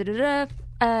emails,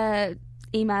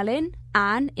 email in,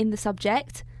 Anne in the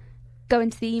subject, go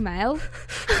into the email.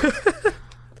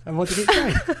 And what did it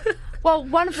say? Well,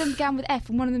 one of them began with F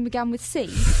and one of them began with C.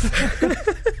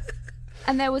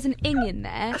 And there was an ing in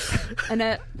there and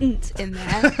a nt in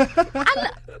there. And I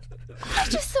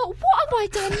just thought, what have I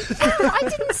done now? I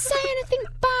didn't say anything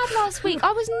bad last week.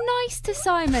 I was nice to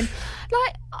Simon.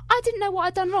 I didn't know what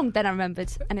I'd done wrong. Then I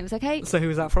remembered, and it was okay. So who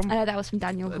was that from? That was from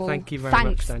Daniel Hall. Thank you very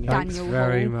much, Daniel. Thanks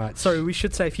very Hall. much. Sorry, we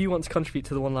should say, if you want to contribute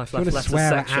to the One Life Left letters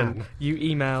section, you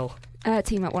email...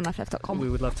 team at onelifeleft.com. We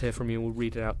would love to hear from you. We'll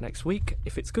read it out next week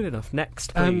if it's good enough.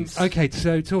 Next, please. Okay,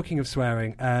 so talking of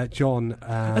swearing, John.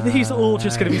 Are these all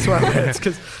just going to be swear words?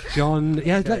 Because John,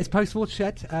 it's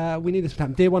post-watershed. We need this to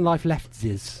happen. Dear One Life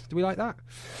Lefties. Do we like that?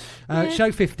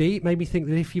 Show 50 made me think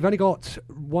that if you've only got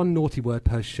one naughty word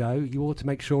per show, you ought to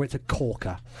make sure it's a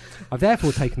corker. I've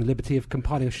therefore taken the liberty of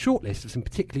compiling a short list of some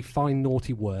particularly fine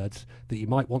naughty words that you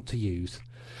might want to use.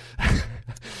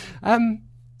 You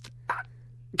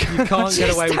can't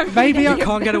get away with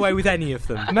can't get away with any of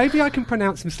them. Maybe I can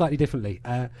pronounce them slightly differently.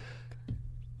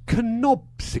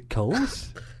 Canobsicles.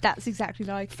 That's exactly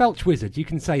like Felch Wizard. You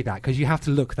can say that because you have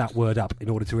to look that word up in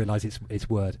order to realise it's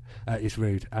word. It's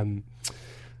rude.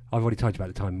 I've already told you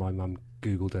about the time my mum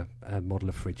Googled a model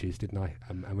of fridges, didn't I?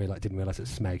 And didn't realise that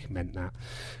smeg meant that.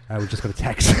 We've just got a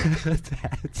text.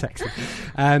 Text.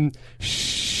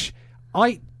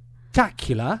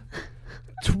 Itacular.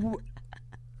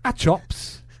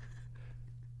 Achops.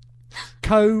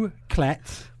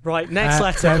 Co-clet. Right, next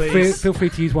letter, please. Feel free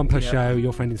to use one per show.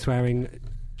 Your friend in swearing,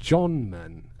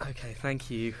 Johnman. Okay,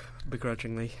 thank you,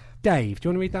 begrudgingly. Dave, do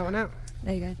you want to read that one out?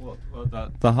 There you go.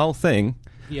 The whole thing.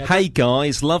 Yeah, hey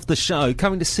guys, love the show.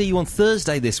 Coming to see you on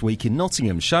Thursday this week in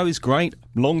Nottingham. Show is great.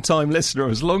 Long-time listener,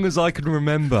 as long as I can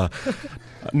remember.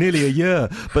 Nearly a year.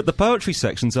 But the poetry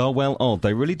sections are, well, odd.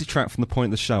 They really detract from the point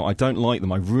of the show. I don't like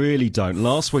them. I really don't.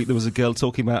 Last week there was a girl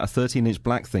talking about a 13-inch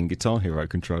Black Thing Guitar Hero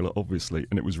controller, obviously,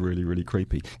 and it was really, really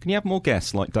creepy. Can you have more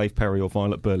guests like Dave Perry or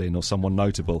Violet Berlin or someone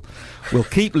notable? We'll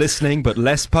keep listening, but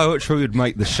less poetry would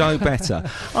make the show better.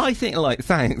 I think,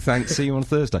 thanks, see you on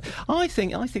Thursday. I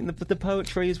think the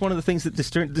poetry is one of the things that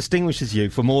distinguishes you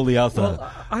from all the other.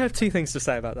 Well, I have 2 things to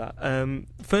say about that.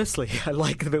 Firstly, I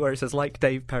like the bit where it says, like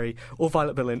Dave Perry or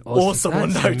Violet Berlin or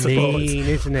someone notable. Mean,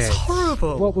 isn't it? It's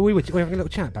horrible. Well, we were having a little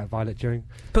chat about Violet during.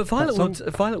 But Violet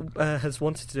has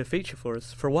wanted to do a feature for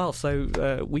us for a while,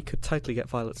 so we could totally get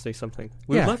Violet to do something.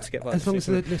 We would love to get Violet as long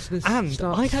to do as the listeners. And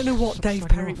I don't know which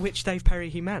Dave Perry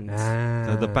he meant.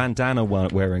 The bandana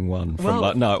wearing one.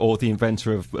 From or the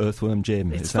inventor of Earthworm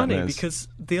Jim. It's funny because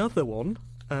the other one,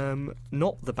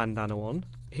 not the bandana one,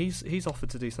 he's offered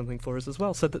to do something for us as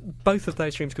well. So that both of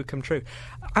those dreams could come true.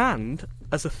 And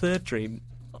as a third dream,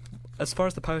 as far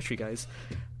as the poetry goes,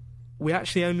 we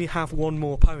actually only have one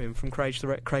more poem from Craig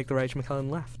the Rage McClellan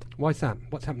left. Why's that?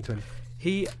 What's happened to him?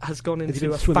 He has gone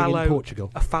into a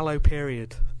fallow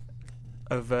period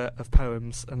of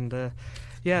poems, and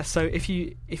so if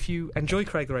you enjoy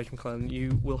Craig the Rage McClellan,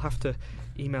 you will have to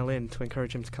email in to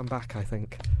encourage him to come back, I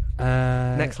think.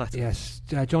 Next letter. Yes,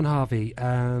 John Harvey,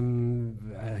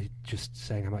 just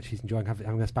saying how much he's enjoying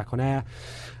having us back on air,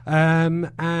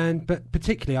 but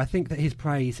particularly I think that his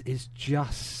praise is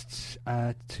just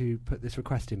to put this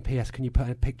request in. P.S. Can you put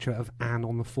a picture of Anne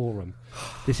on the forum?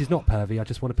 This is not pervy, I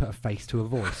just want to put a face to a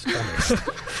voice,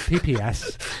 honest.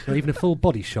 P.P.S. Not even a full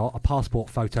body shot, a passport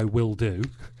photo will do.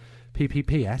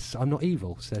 PPPS, I'm not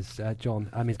evil, says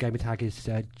John. His gamer tag is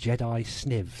Jedi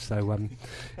Sniv, so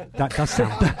that does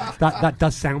sound that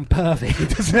does sound pervy,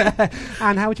 doesn't it?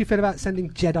 And how would you feel about sending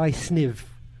Jedi Sniv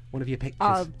one of your pictures?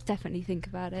 I'll definitely think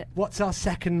about it. What's our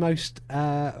second highest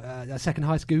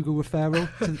Google referral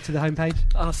to the homepage?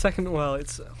 Our second, well,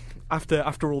 it's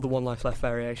after all the One Life Left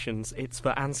variations, it's for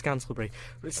Anne Scantlebury.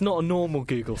 It's not a normal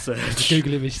Google search.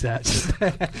 Google image search.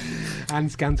 Anne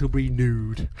Scantlebury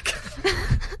nude.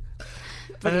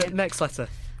 Next letter.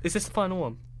 Is this the final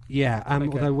one? Yeah, okay.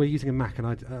 Although we're using a Mac, and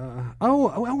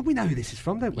we know who this is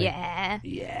from, don't we? Yeah.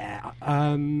 Yeah.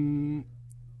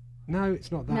 No,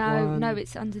 it's not that one. No,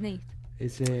 it's underneath.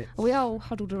 Is it? We are all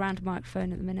huddled around a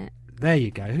microphone at the minute. There you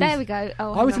go. There we go.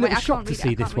 Oh, I was a little shocked to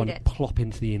see this one plop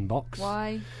into the inbox.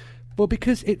 Why? Well,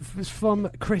 because it was from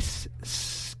Chris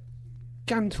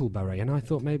Scantlebury, and I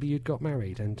thought maybe you'd got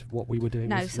married, and what we were doing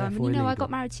was Simon, illegal. I got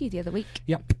married to you the other week.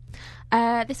 Yep.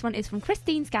 This one is from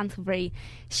Christine Scantlebury.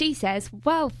 She says,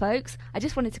 well, folks, I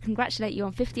just wanted to congratulate you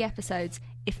on 50 episodes,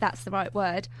 if that's the right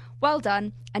word. Well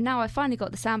done. And now I finally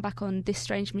got the sound back on this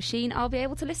strange machine, I'll be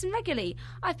able to listen regularly.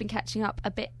 I've been catching up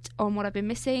a bit on what I've been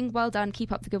missing. Well done.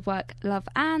 Keep up the good work. Love,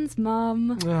 Anne's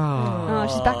mum. Oh,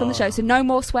 she's back on the show, so no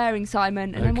more swearing,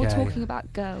 Simon, and no more talking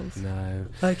about girls. No.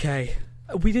 Okay.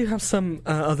 We do have some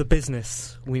other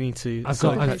business we need to. I've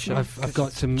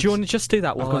got some. Do you want to just do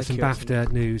that while I've got some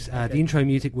BAFTA news. Okay. The intro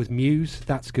music was Muse.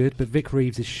 That's good, but Vic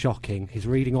Reeves is shocking. His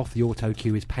reading off the auto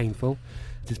cue is painful.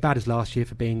 It's as bad as last year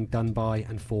for being done by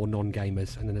and for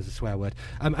non-gamers. And then there's a swear word.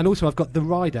 And also I've got The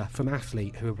Rider from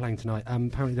Athlete who are playing tonight.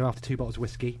 Apparently they're after 2 bottles of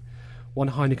whiskey, 1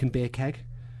 Heineken beer keg,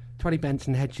 20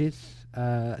 Benson hedges,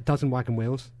 a dozen wagon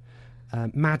wheels,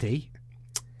 Maddie,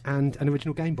 and an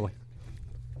original Game Boy.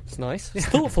 It's nice. It's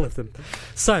thoughtful of them.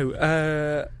 So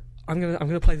I'm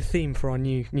gonna play the theme for our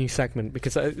new segment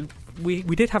because we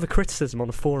did have a criticism on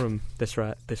a forum this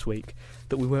week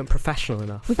that we weren't professional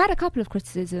enough. We've had a couple of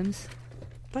criticisms.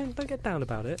 Don't get down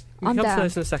about it. I'm come down. to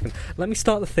those in a second. Let me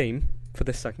start the theme for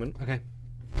this segment. Okay.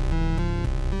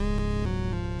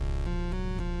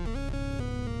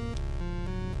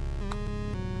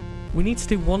 We need to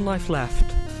do One Life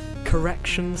Left,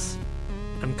 corrections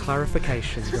and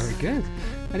clarifications. Very good.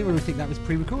 Anyone would think that was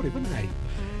pre-recorded, wouldn't they?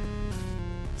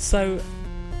 So,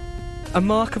 a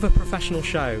mark of a professional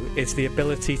show is the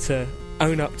ability to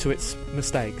own up to its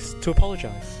mistakes, to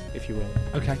apologise, if you will.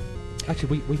 Okay.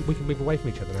 Actually, we can move away from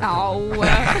each other now. Oh.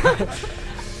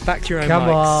 Back to your own Come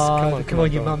mics. Come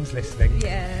on, your mum's listening.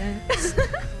 Yeah.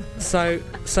 So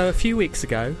a few weeks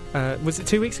ago, was it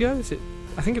 2 weeks ago?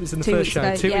 I think it was in the first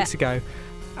show. 2 weeks ago,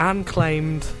 Anne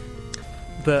claimed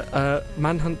that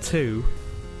Manhunt 2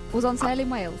 was on sale in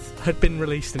Wales. Had been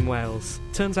released in Wales.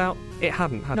 Turns out it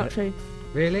hadn't, had it? Not true.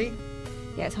 Really?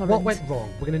 Yeah, it's Holland. What went wrong?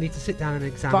 We're going to need to sit down and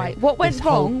examine. Right, what went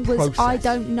wrong was process. I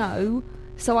don't know,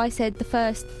 so I said the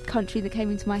first country that came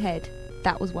into my head,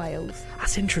 that was Wales.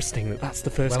 That's interesting that's the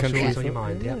first Welsh country was on your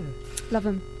mind, yeah. Love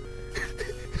them.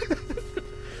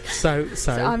 So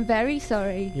I'm very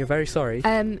sorry. You're very sorry.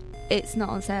 It's not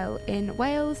on sale in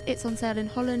Wales, it's on sale in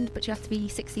Holland, but you have to be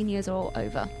 16 years or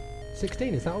over.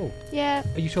 16, is that all? Yeah.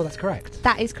 Are you sure that's correct?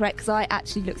 That is correct, because I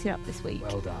actually looked it up this week.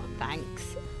 Well done.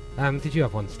 Thanks. Did you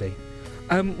have one, Steve?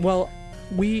 Well,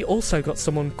 we also got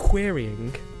someone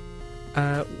querying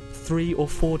 3 or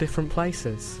 4 different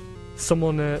places.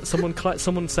 Someone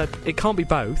said it can't be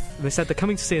both. They said they're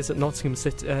coming to see us at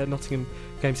Nottingham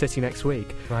Game City next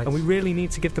week, right. And we really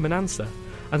need to give them an answer.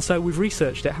 And so we've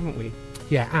researched it, haven't we?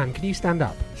 Yeah, Anne, can you stand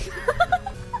up?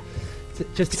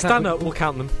 Just stand up. We'll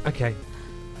count them. Okay.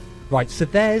 Right. So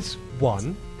there's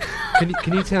one.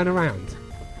 Can you turn around?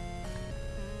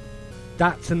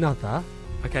 That's another.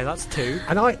 Okay, that's 2.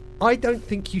 And I don't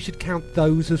think you should count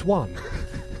those as one.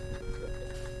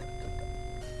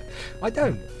 I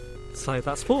don't. So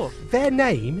that's 4. Their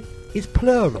name is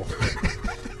plural.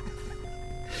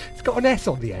 It's got an S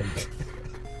on the end.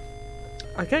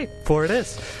 Okay, 4 it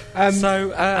is. And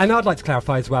I'd like to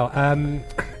clarify as well.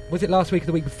 Was it last week or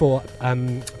the week before?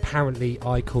 Apparently,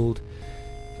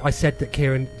 I said that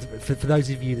Kieran. For those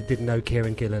of you that didn't know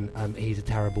Kieran Gillen, he's a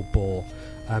terrible bore.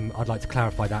 I'd like to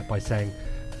clarify that by saying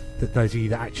that those of you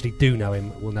that actually do know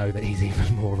him will know that he's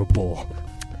even more of a bore.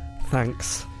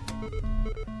 Thanks.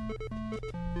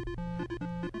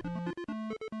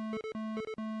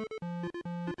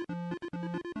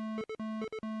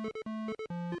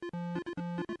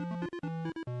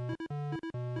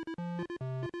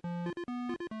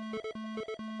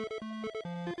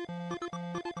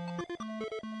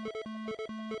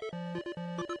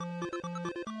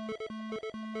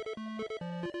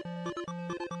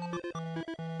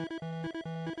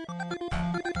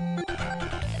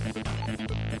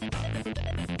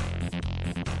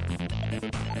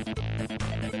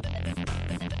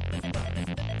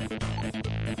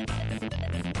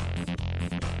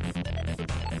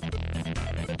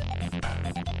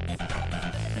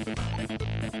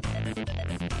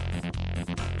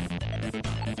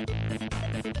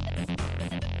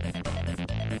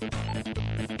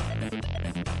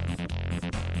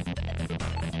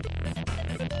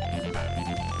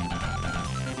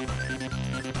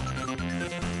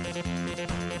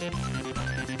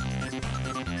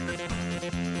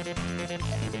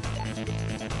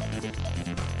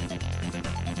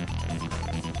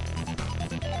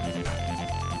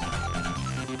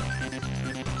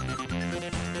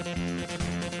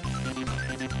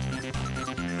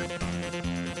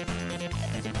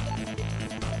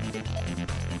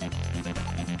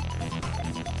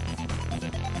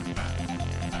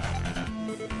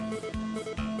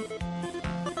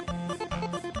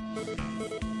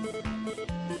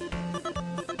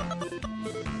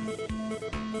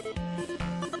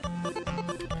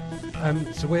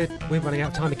 So we're running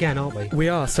out of time again, aren't we? We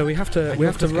are. So we have to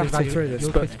rattle through this.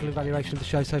 Your critical evaluation of the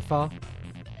show so far?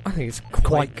 I think it's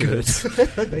quite good.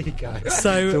 There you go.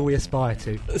 So that's all we aspire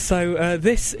to. So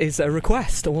this is a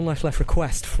request, a One Life Left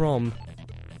request from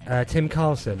Tim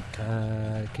Carlson.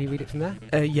 Can you read it from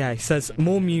there? Yeah, he says,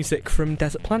 more music from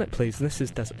Desert Planet, please. And this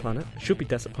is Desert Planet. Should be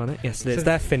Desert Planet. Yes, it is.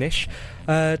 They're Finnish.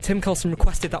 Tim Carlson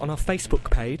requested that on our Facebook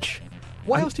page.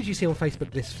 What else did you see on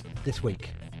Facebook this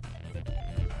week?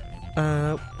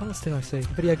 What else did I see?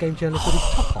 Video game journalist with his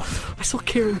top off. I saw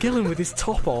Kieran Gillen with his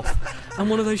top off and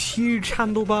one of those huge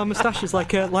handlebar moustaches, like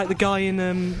the guy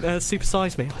in Super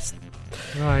Size Me.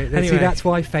 Right. Anyway. See, that's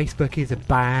why Facebook is a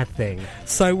bad thing.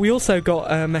 So we also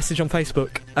got a message on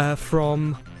Facebook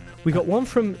from. We got one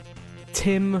from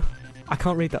Tim. I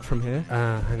can't read that from here.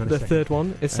 Hang on the third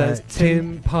one. It says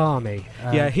Tim Palmy.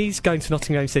 Yeah, he's going to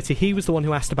Nottingham City. He was the one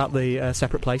who asked about the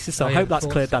separate places, so I hope that's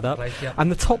cleared that up. Yeah.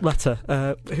 And the top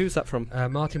letter, who's that from?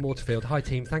 Martin Waterfield. Hi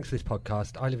team, thanks for this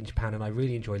podcast. I live in Japan and I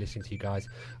really enjoy listening to you guys.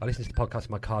 I listen to the podcast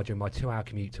in my car during my 2-hour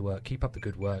commute to work. Keep up the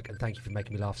good work and thank you for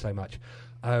making me laugh so much.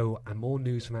 Oh, and more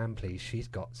news from Anne, please. She's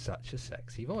got such a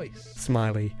sexy voice.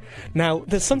 Smiley. Now,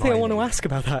 there's something I want to ask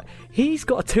about that. He's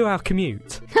got a 2-hour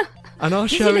commute. And our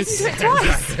show is. Does he listen to it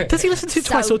twice? Does he listen to it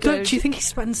twice? Or do you think he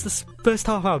spends the first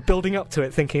half hour building up to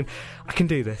it thinking, I can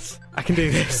do this, I can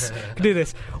do this, I can do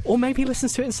this? Or maybe he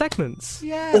listens to it in segments.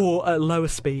 Yeah. Or at lower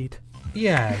speed.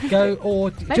 Yeah, go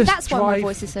or maybe just that's why my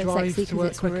voice is so sexy, because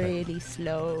it's quicker. really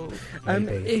slow.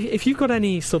 If you've got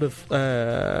any sort of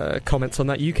comments on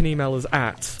that, you can email us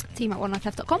at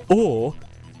team@onelifeleft.com. Or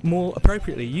more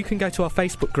appropriately, you can go to our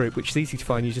Facebook group, which is easy to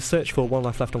find. You just search for One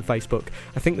Life Left on Facebook.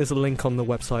 I think there's a link on the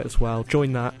website as well.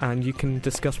 Join that and you can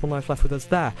discuss One Life Left with us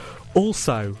there.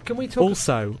 Also, can we talk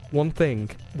one thing.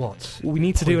 What? We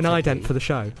need to do an ident for the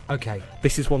show. Okay.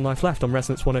 This is One Life Left on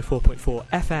Resonance 104.4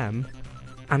 FM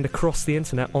and across the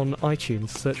internet on iTunes.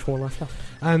 Search for One Life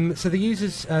Left. So the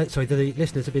users, the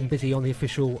listeners have been busy on the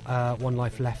official One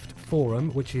Life Left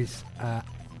forum, which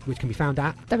can be found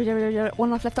at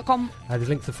www.onelifeleft.com. There's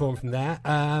links to the forum from there.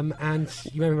 And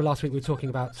you remember last week we were talking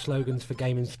about slogans for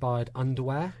game-inspired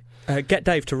underwear? Get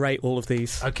Dave to rate all of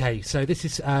these. Okay, so this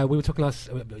is we were talking last,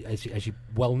 as you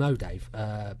well know, Dave,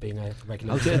 being a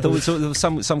regular. There was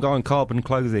some guy on Carbon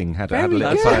Clothing had a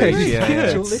little page.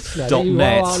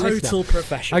 .net. Total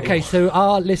professional. Okay, so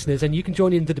our listeners, and you can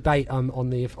join in the debate on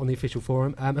the official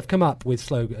forum, have come up with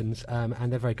slogans,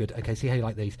 and they're very good. Okay, see how you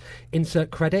like these.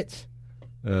 Insert credit.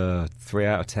 3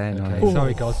 out of 10. Okay,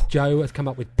 sorry, guys. Joe has come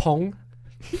up with Pong.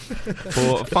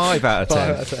 5 out of 10. 5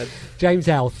 out of 10. James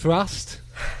L. Thrust.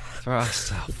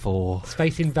 4.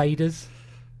 Space Invaders.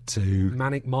 2.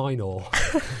 Manic Minor.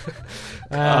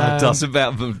 Doesn't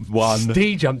about the 1.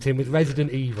 Steve jumped in with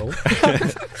Resident Evil.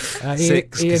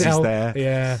 6, Ian he's L. there.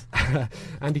 Yeah.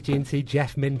 Andy Ginty,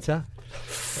 Jeff Minter.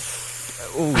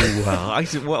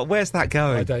 Well, where's that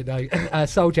going? I don't know.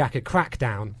 Soul Jacket,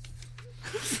 Crackdown.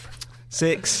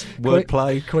 6,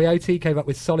 wordplay. Coyote came up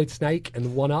with Solid Snake and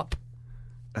 1UP.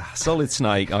 Solid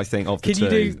Snake, I think, of the Can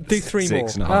 2. you do 3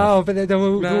 6 more? Oh, but they're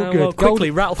all good. Well,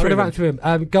 quickly, rattle through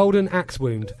them. Golden Axe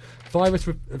Wound,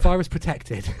 Virus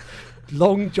Protected,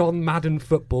 Long John Madden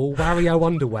Football, Wario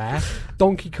Underwear,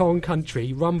 Donkey Kong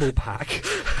Country, Rumble Pack,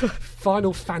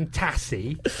 Final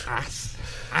Fantasy, Ass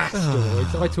Stories,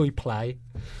 iToy Play,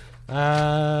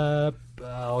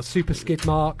 Super Skid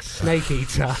Marks, Snake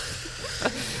Eater,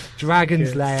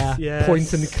 Dragon's Lair, yes.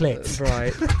 Point and Click.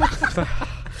 Right.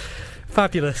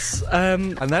 Fabulous.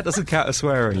 And that doesn't count as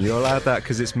swearing. You're allowed that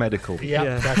because it's medical.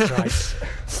 Yeah, that's right.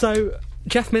 So,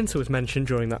 Jeff Minter was mentioned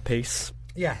during that piece.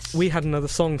 Yes. We had another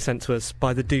song sent to us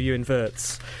by the Do You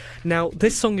Inverts. Now,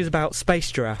 this song is about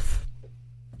Space Giraffe.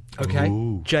 Okay.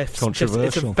 Ooh, Jeff's controversial.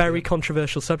 It's a very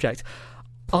controversial subject.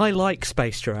 I like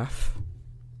Space Giraffe.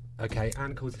 Okay,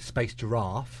 Anne calls it Space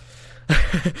Giraffe.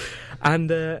 and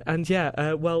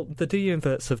well, the Do You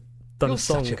Inverts have done You're a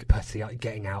song. such a pussy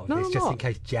getting out of No, this, I'm just not. in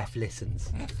case Jeff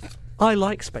listens. I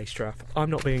like Space Giraffe. I'm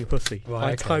not being a pussy. Right,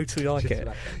 I okay. totally like Just it.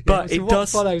 like- But so it what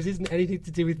does. follows isn't anything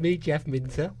to do with me, Jeff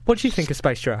Minter. What do you think of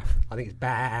Space Giraffe? I think it's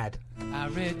bad. I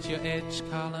read your Edge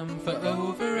column for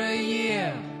over a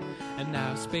year, and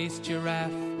now Space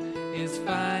Giraffe is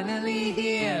finally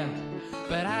here.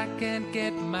 But I can't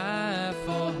get my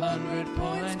 400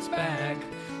 points back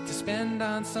to spend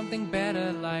on something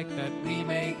better like that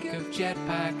remake of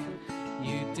Jetpack.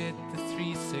 You did the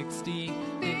 360,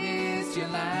 is your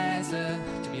Liza.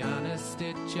 To be honest,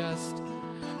 it just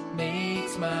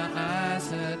makes my eyes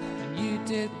hurt. And you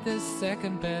did the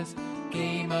second best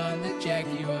game on the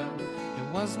Jaguar.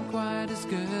 It wasn't quite as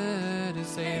good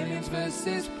as Aliens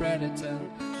vs Predator.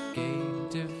 Game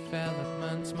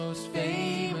development's most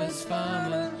famous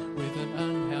farmer with an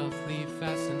unhealthy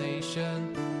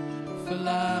fascination for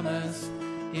llamas.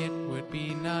 It would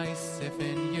be nice if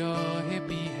in your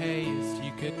hippie haze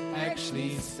you could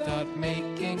actually start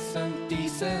making some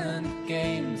decent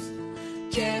games.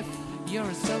 Jeff, you're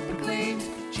a self-proclaimed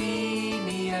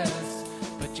genius,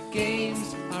 but your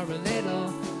games are a little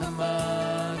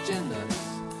homogenous.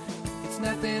 It's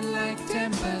nothing like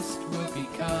Tempest would be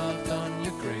carved on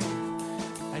your grave,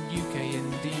 and UK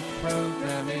indie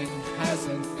programming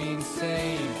hasn't been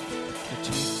saved. The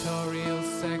tutorial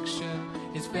section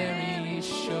is very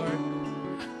short.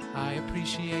 I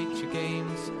appreciate your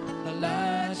games are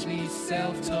largely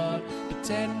self-taught, but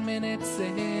 10 minutes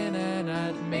in and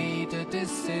I'd made a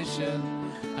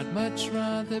decision. I'd much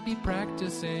rather be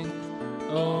practicing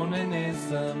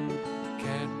onanism.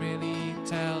 Can't really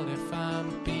tell if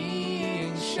I'm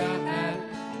being shot at,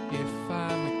 if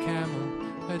I'm a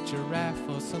camel, a giraffe,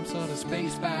 or some sort of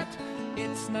space bat.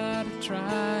 It's not a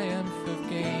triumph of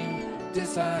game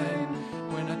design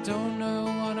when I don't know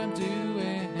what I'm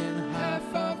doing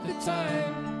half of the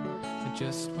time. And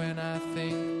just when I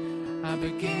think I'm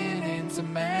beginning to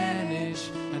manage,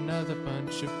 another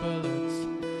bunch of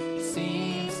bullets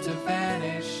seems to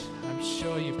vanish. I'm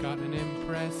sure you've got an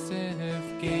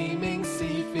impressive gaming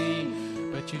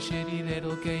CV, but your shitty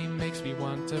little game makes me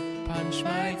want to punch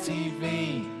my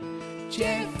TV.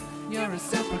 Jeff, you're a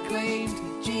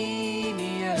self-proclaimed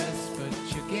genius,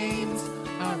 but your games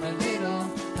are a little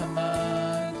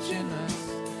homogenous.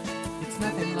 It's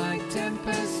nothing like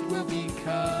Tempest will be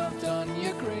carved on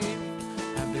your grave,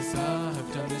 and Bizarre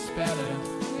have done this better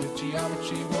with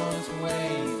Geometry Wars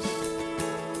Waves.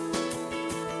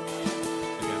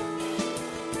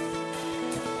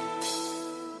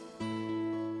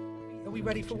 Are we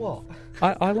ready for what?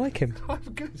 I like him. I'm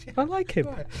good. Yeah. I like him.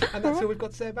 Right. And that's all we've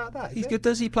got to say about that. He's good.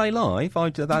 Does he play live?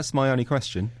 That's my only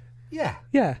question. Yeah.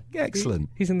 Yeah. Excellent.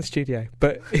 He's in the studio,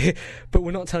 but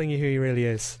we're not telling you who he really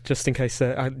is, just in case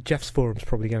Jeff's forum's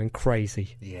probably going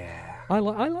crazy. Yeah. I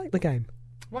like the game.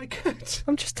 Right, good.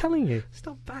 I'm just telling you.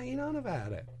 Stop banging on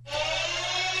about it.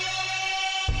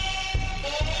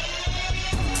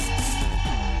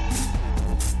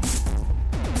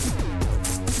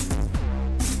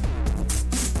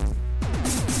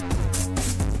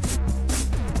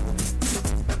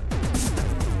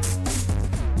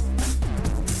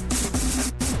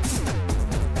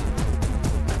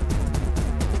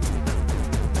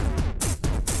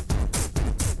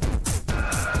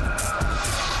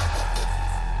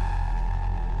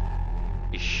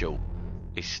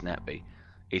 It's snappy.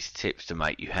 It's tips to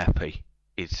make you happy.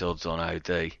 It's odds on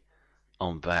OD.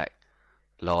 I'm back,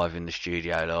 live in the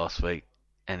studio last week.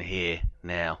 and here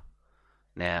now.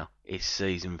 Now, it's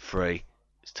season 3.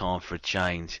 It's time for a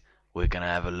change. We're going to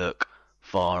have a look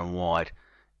far and wide.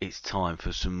 It's time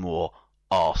for some more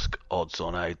Ask Odds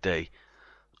on OD.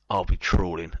 I'll be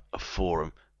trawling a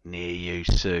forum near you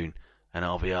soon, and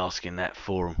I'll be asking that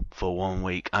forum for 1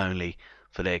 week only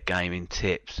for their gaming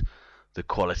tips. The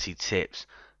quality tips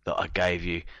that I gave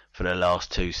you for the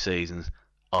last 2 seasons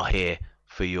are here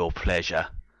for your pleasure.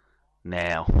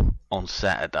 Now, on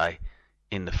Saturday,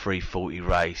 in the 340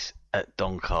 race at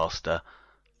Doncaster,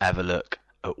 have a look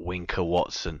at Winker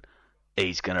Watson.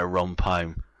 He's going to romp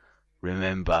home.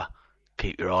 Remember,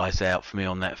 keep your eyes out for me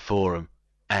on that forum,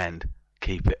 and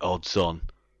keep it odds on.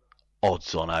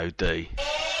 Odds on OD.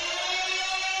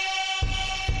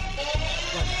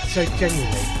 So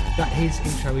genuinely, that his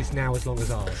intro is now as long as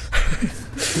ours. He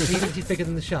thinks he's bigger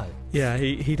than the show. Yeah,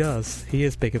 he does. He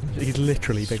is bigger. He's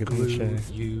literally bigger than the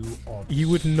show. You odds. You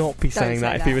would not be saying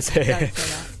that if he was here. Don't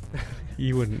say that.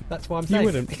 You wouldn't. That's why I'm saying. You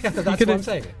wouldn't. Yeah, that's why I'm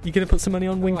saying it. You going to put some money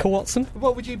on Winker Watson?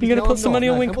 What would you be? You going to no, put some money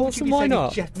on Winker What Watson? would you be Why saying not?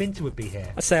 if Jeff Minter would be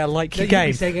here. I say I like your You'd game.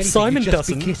 be saying anything, Simon you'd just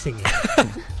doesn't. Be kissing him.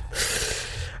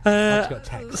 I've got a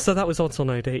text. So that was odds on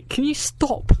OD. Can you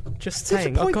stop just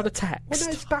saying I've got a text? Well, no,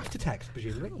 it's BAFTA text,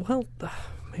 presumably. Well,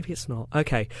 maybe it's not.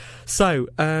 Okay, so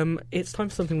it's time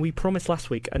for something we promised last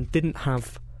week and didn't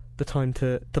have the time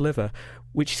to deliver,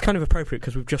 which is kind of appropriate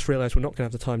because we've just realised we're not going to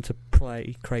have the time to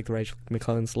play Craig the Rage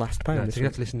McClellan's last poem. No, this so you week.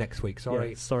 have to listen next week. Sorry.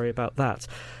 Yeah, sorry about that.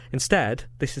 Instead,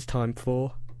 this is time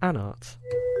for Anart.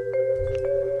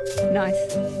 Nice.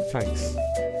 Thanks.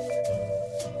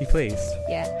 You pleased?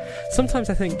 Yeah. Sometimes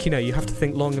I think, you have to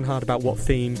think long and hard about what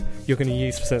theme you're going to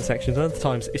use for certain sections. Other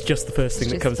times, it's just the first thing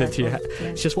that comes into your head. Yeah.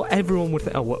 It's just what everyone would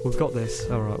think. Oh, we've got this.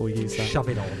 All right, we'll use that. Shove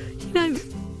it on.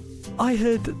 I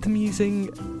heard them using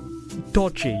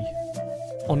dodgy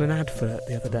on an advert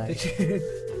the other day.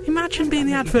 Imagine being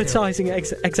the advertising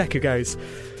exec who goes,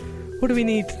 what do we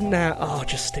need now? Oh,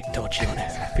 just stick dodgy on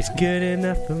it. If it's good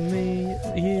enough for me,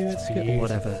 it's good.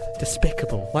 Whatever.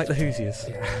 Despicable. Like the Hoosiers.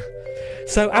 Yeah.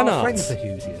 So, Our Anart. friends the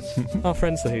Hoosiers. Our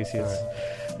friends the Hoosiers.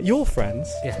 Your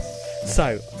friends? Yes.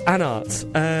 So, Anart.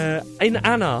 In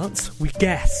Anart, we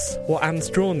guess what Anne's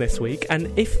drawn this week,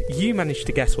 and if you manage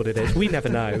to guess what it is, we never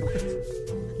know,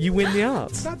 you win the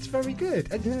art. That's very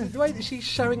good. And the way that she's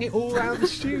showing it all around the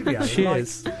studio. She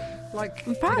is. Like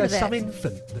I'm proud of it. some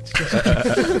infant that's just...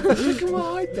 Look at what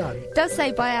I've done. It does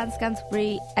say by Anne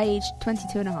Scantlebury, aged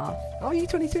 22 and a half. Are you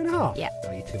 22 and a half? Yeah.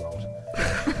 Oh, you're too old.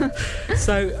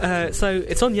 So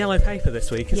it's on yellow paper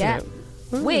this week, isn't it?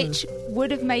 Which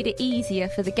would have made it easier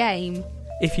for the game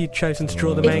if you'd chosen to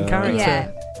draw the main character.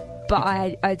 Yeah, but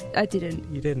I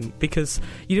didn't. You didn't, because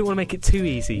you didn't want to make it too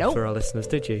easy Nope. for our listeners,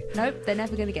 did you? Nope, they're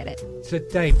never going to get it. So,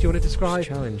 Dave, do you want to describe...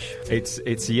 Challenge. It's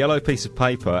a yellow piece of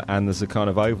paper, and there's a kind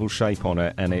of oval shape on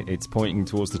it, and it's pointing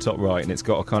towards the top right, and it's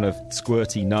got a kind of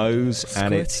squirty nose,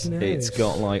 and it's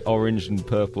got like orange and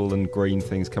purple and green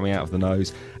things coming out of the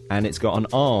nose, and it's got an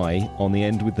eye on the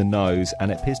end with the nose,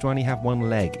 and it appears to only have one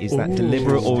leg. Is that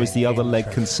deliberate, or is the other leg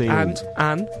concealed?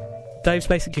 And Dave's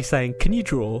basically saying, can you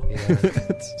draw?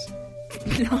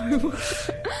 No.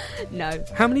 No.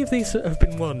 How many of these have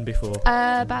been won before?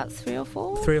 About 3 or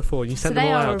 4. 3 or 4. You sent So them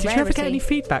they all are a out. Did you ever get rarity. any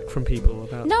feedback from people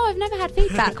about? No, I've never had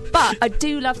feedback, but I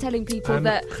do love telling people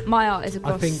that my art is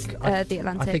across the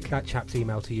Atlantic. I think that chap's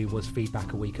email to you was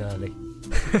feedback a week early.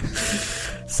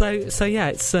 So yeah,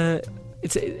 it's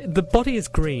the body is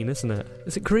green, isn't it?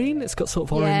 Is it green? It's got sort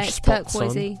of orange it's spots on.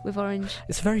 turquoisey with orange.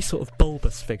 It's a very sort of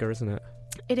bulbous figure, isn't it?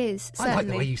 It is, I like the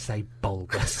certainly. way you say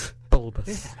bulbous. Bulbous.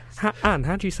 Yes. Anne,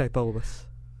 how do you say bulbous?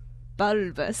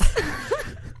 Bulbous.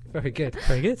 Very good.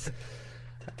 Very good.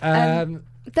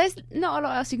 There's not a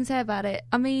lot else you can say about it.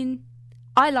 I mean,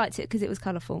 I liked it because it was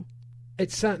colourful.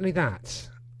 It's certainly that.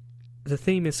 I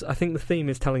think the theme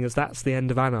is telling us that's the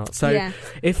end of Anart. So Yeah.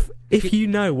 if you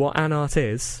know what Anart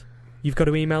is, you've got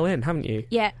to email in, haven't you?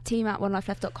 Yeah,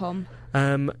 team@onelifeleft.com.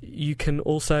 You can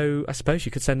also, I suppose,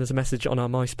 you could send us a message on our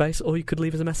MySpace, or you could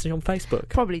leave us a message on Facebook.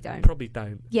 Probably don't. Probably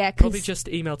don't. Yeah, 'cause probably just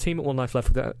email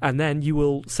team@onelifeleft, and then you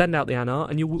will send out the Anart,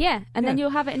 and you will. Yeah, and then you'll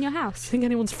have it in your house. Do you think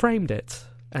anyone's framed it?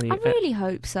 I really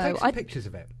hope so. Take some pictures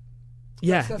of it.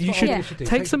 Yeah, That's you what should I think we should do.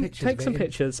 take some pictures of it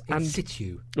pictures in and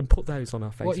situ. and put those on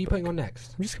our Facebook. What are you putting on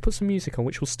next? I'm just gonna put some music on,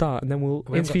 which will start, and then we'll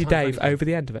We haven't interview got time for Dave anything. over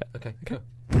the end of it. Okay. Okay.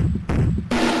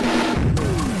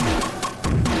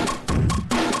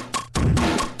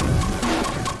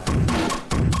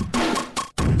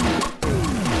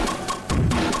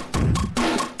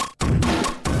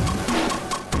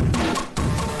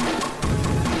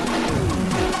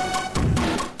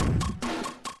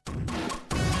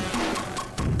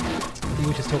 You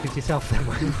were just talking to yourself then.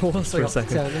 Hold on a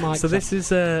second. So this is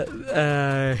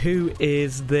who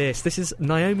is this? This is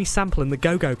Naomi Sample and the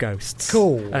Go-Go Ghosts.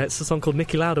 Cool. It's a song called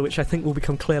Niki Lauda, which I think will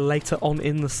become clear later on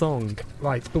in the song.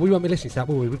 Right, but we won't be listening to that,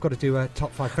 will we? We've got to do a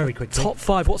top 5 very quickly. Top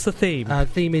 5. What's the theme?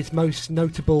 Theme is most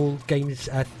notable games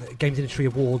industry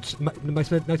awards. The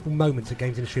most notable moments at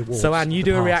games industry awards. So Anne, you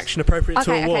do a reaction appropriate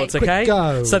to awards, okay?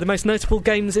 Go. So the most notable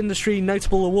games industry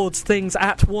notable awards things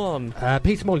at 1.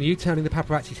 Peter Molyneux turning the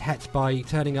paparazzi's heads by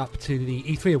turning up to the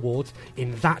E3 Awards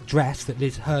in that dress that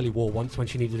Liz Hurley wore once when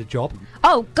she needed a job.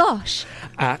 Oh, gosh.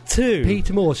 At 2.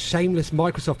 Peter Moore's shameless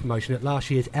Microsoft promotion at last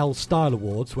year's L Style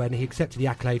Awards when he accepted the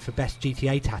accolade for Best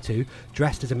GTA Tattoo,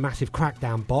 dressed as a massive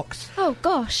Crackdown box. Oh,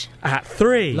 gosh. At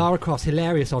 3. Lara Croft's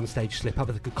hilarious onstage slip-up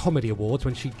at the Comedy Awards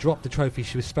when she dropped the trophy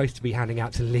she was supposed to be handing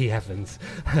out to Lee Evans.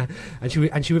 and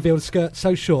she revealed a skirt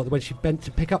so short that when she bent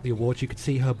to pick up the award, you could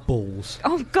see her balls.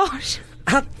 Oh, gosh.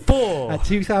 At 4. At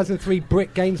 2003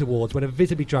 Brit Games Awards, when a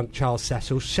visibly drunk Charles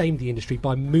Cecil shamed the industry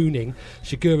by mooning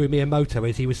Shigeru Miyamoto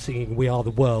as he was singing We Are the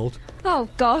World. Oh,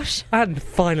 gosh. And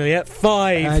finally at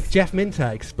 5. Jeff Minter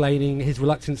explaining his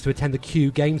reluctance to attend the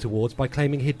Q Games Awards by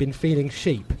claiming he'd been feeling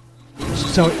sheep.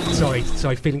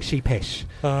 Sorry, feeling sheepish.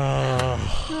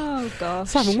 Oh, gosh.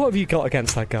 Simon, what have you got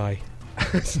against that guy?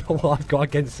 It's not what I've got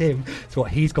against him, it's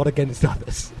what he's got against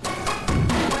others.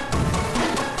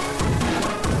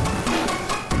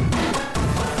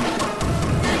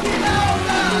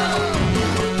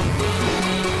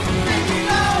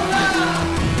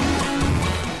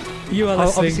 You are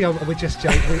listening. Obviously, we're just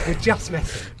joking. We're just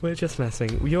messing. We're just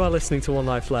messing. You are listening to One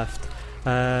Life Left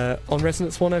on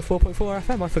Resonance 104.4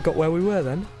 FM. I forgot where we were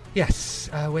then. Yes,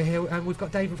 we're here, and we've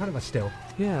got Dave in front of us still.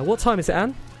 Yeah. What time is it,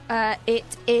 Anne? It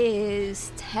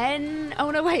is 10. Oh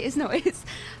no, wait, it's not. It's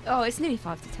nearly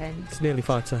 5 to 10. It's nearly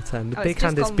 5 to 10. The big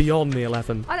hand is beyond the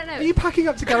 11. I don't know. Are you packing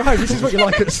up to go home? This is what you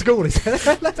like at school, is it?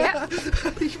 Yeah.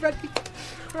 Are you ready?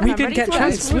 We didn't get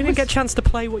a chance to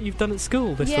play what you've done at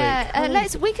school this week.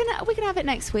 Yeah, we can have it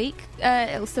next week.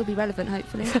 It'll still be relevant,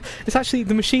 hopefully. It's actually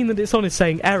the machine that it's on is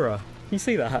saying error. You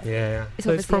see that? Yeah.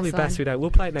 So it's probably best we don't.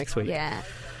 We'll play it next week. Yeah.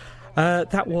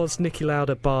 That was Niki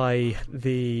Lauda by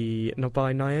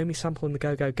Naomi Sample and the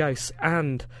Go-Go Ghosts,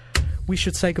 and we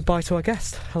should say goodbye to our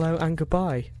guest. Hello and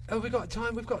goodbye. Oh, we've got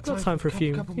time. We've got time for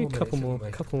a couple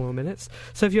more minutes.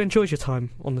 So, have you enjoyed your time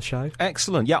on the show?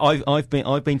 Excellent. Yeah, I've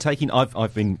been taking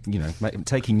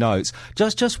taking notes.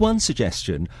 Just one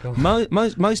suggestion.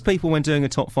 Most people, when doing a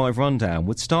top 5 rundown,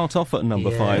 would start off at number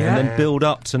 5 and then build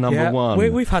up to number 1.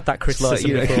 We've had that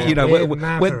criticism before.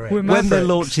 When they're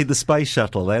launching the space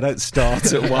shuttle, they don't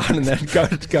start at 1 and then go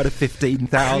to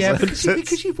 15,000. Yeah, but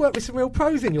because you've worked with some real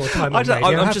pros in your time. I've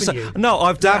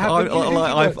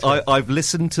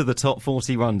listened to the top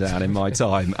 40 rundown in my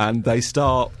time, and they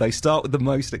start with the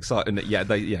most exciting. You get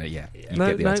the idea.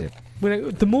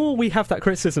 The more we have that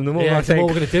criticism, the more I think the more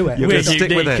we're going to do it. You're going to stick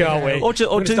with it, aren't we? Or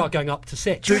start going up to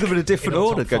 6. Do them in a different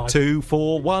order. Go 2,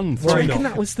 4, 1, 3. I reckon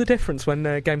that was the difference when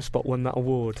GameSpot won that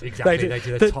award. Exactly. They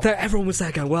did the top. Everyone was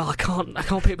there going, well, I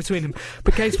can't pick between them.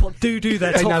 But GameSpot do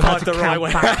their top 5 the right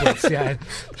way. Yeah,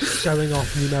 showing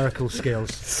off numerical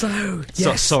skills. So,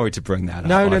 yes. Sorry to bring that up.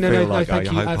 No, I thank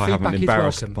you. hope I haven't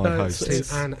embarrassed my host.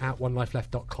 It's Anne at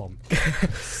onelifeleft.com.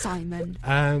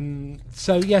 Simon.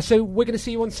 So we're going to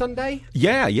see you on Sunday?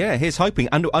 Yeah. Here's hoping,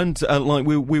 and like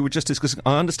we were just discussing,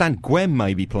 I understand Gwen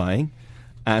may be playing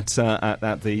at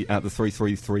the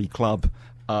 333 Club,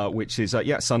 which is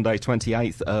Sunday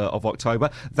 28th of October.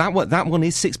 That one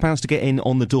is £6 to get in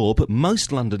on the door, but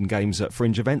most London games at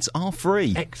Fringe events are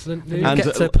free. Excellent news. You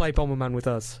get to play Bomberman with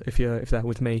us if they're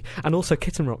with me, and also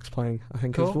Kitten Rock's playing, I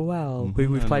think, as well.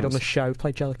 We've played on the show,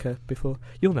 played Jellica before.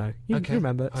 You'll know, you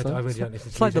remember. I really don't listen to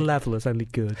it's like the level is only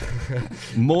good.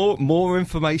 More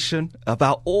information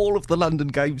about all of the London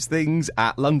Games things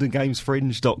at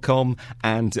londongamesfringe.com,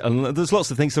 and there's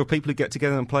lots of things. There are people who get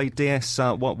together and play DS,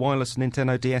 wireless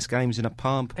Nintendo DS games in a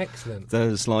pub. Excellent.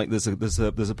 There's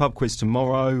a pub quiz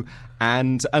tomorrow,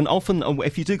 and often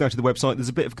if you do go to the website, there's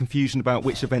a bit of confusion about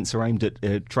which events are aimed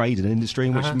at trade and industry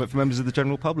and which for members of the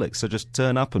general public. So just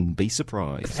turn up and be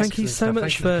surprised. Thank you so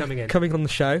much for coming on the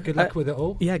show. Good luck with it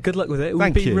all. Yeah, good luck with it. It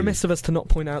would be remiss of us to not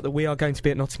point out that we are going to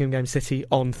be at Nottingham Game City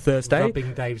on Thursday.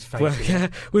 Rubbing Dave's face. Well, yeah,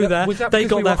 we were there. They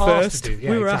got there first.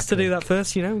 We were asked to do that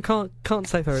first. We can't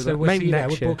say very so well. Maybe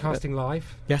next year. We're broadcasting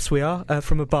live. Yes, we are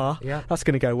from a bar. Yeah, that's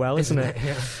going to go well, isn't it?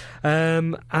 Yeah.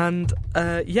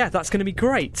 That's going to be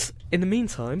great. In the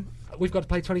meantime, we've got to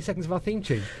play 20 seconds of our theme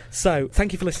tune. So,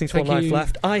 thank you for listening to One Life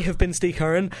Left. I have been Steve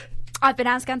Curran. I've been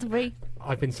Anne Scantlebury.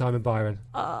 I've been Simon Byron.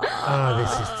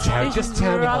 This is terrible. Just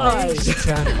turn it off. Just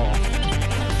turn it off.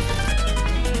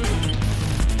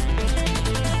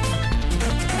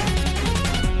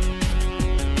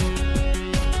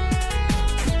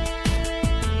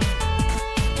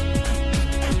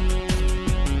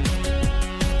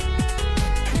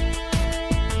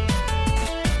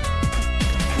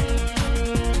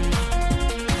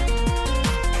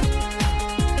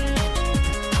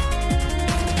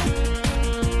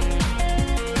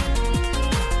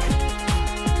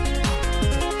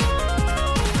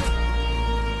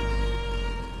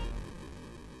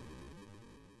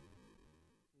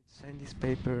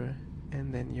 paper,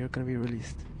 and then you're gonna be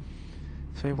released.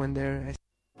 So I went there.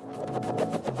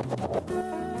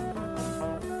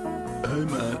 Hey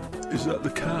man, is that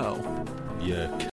the cow? Yeah.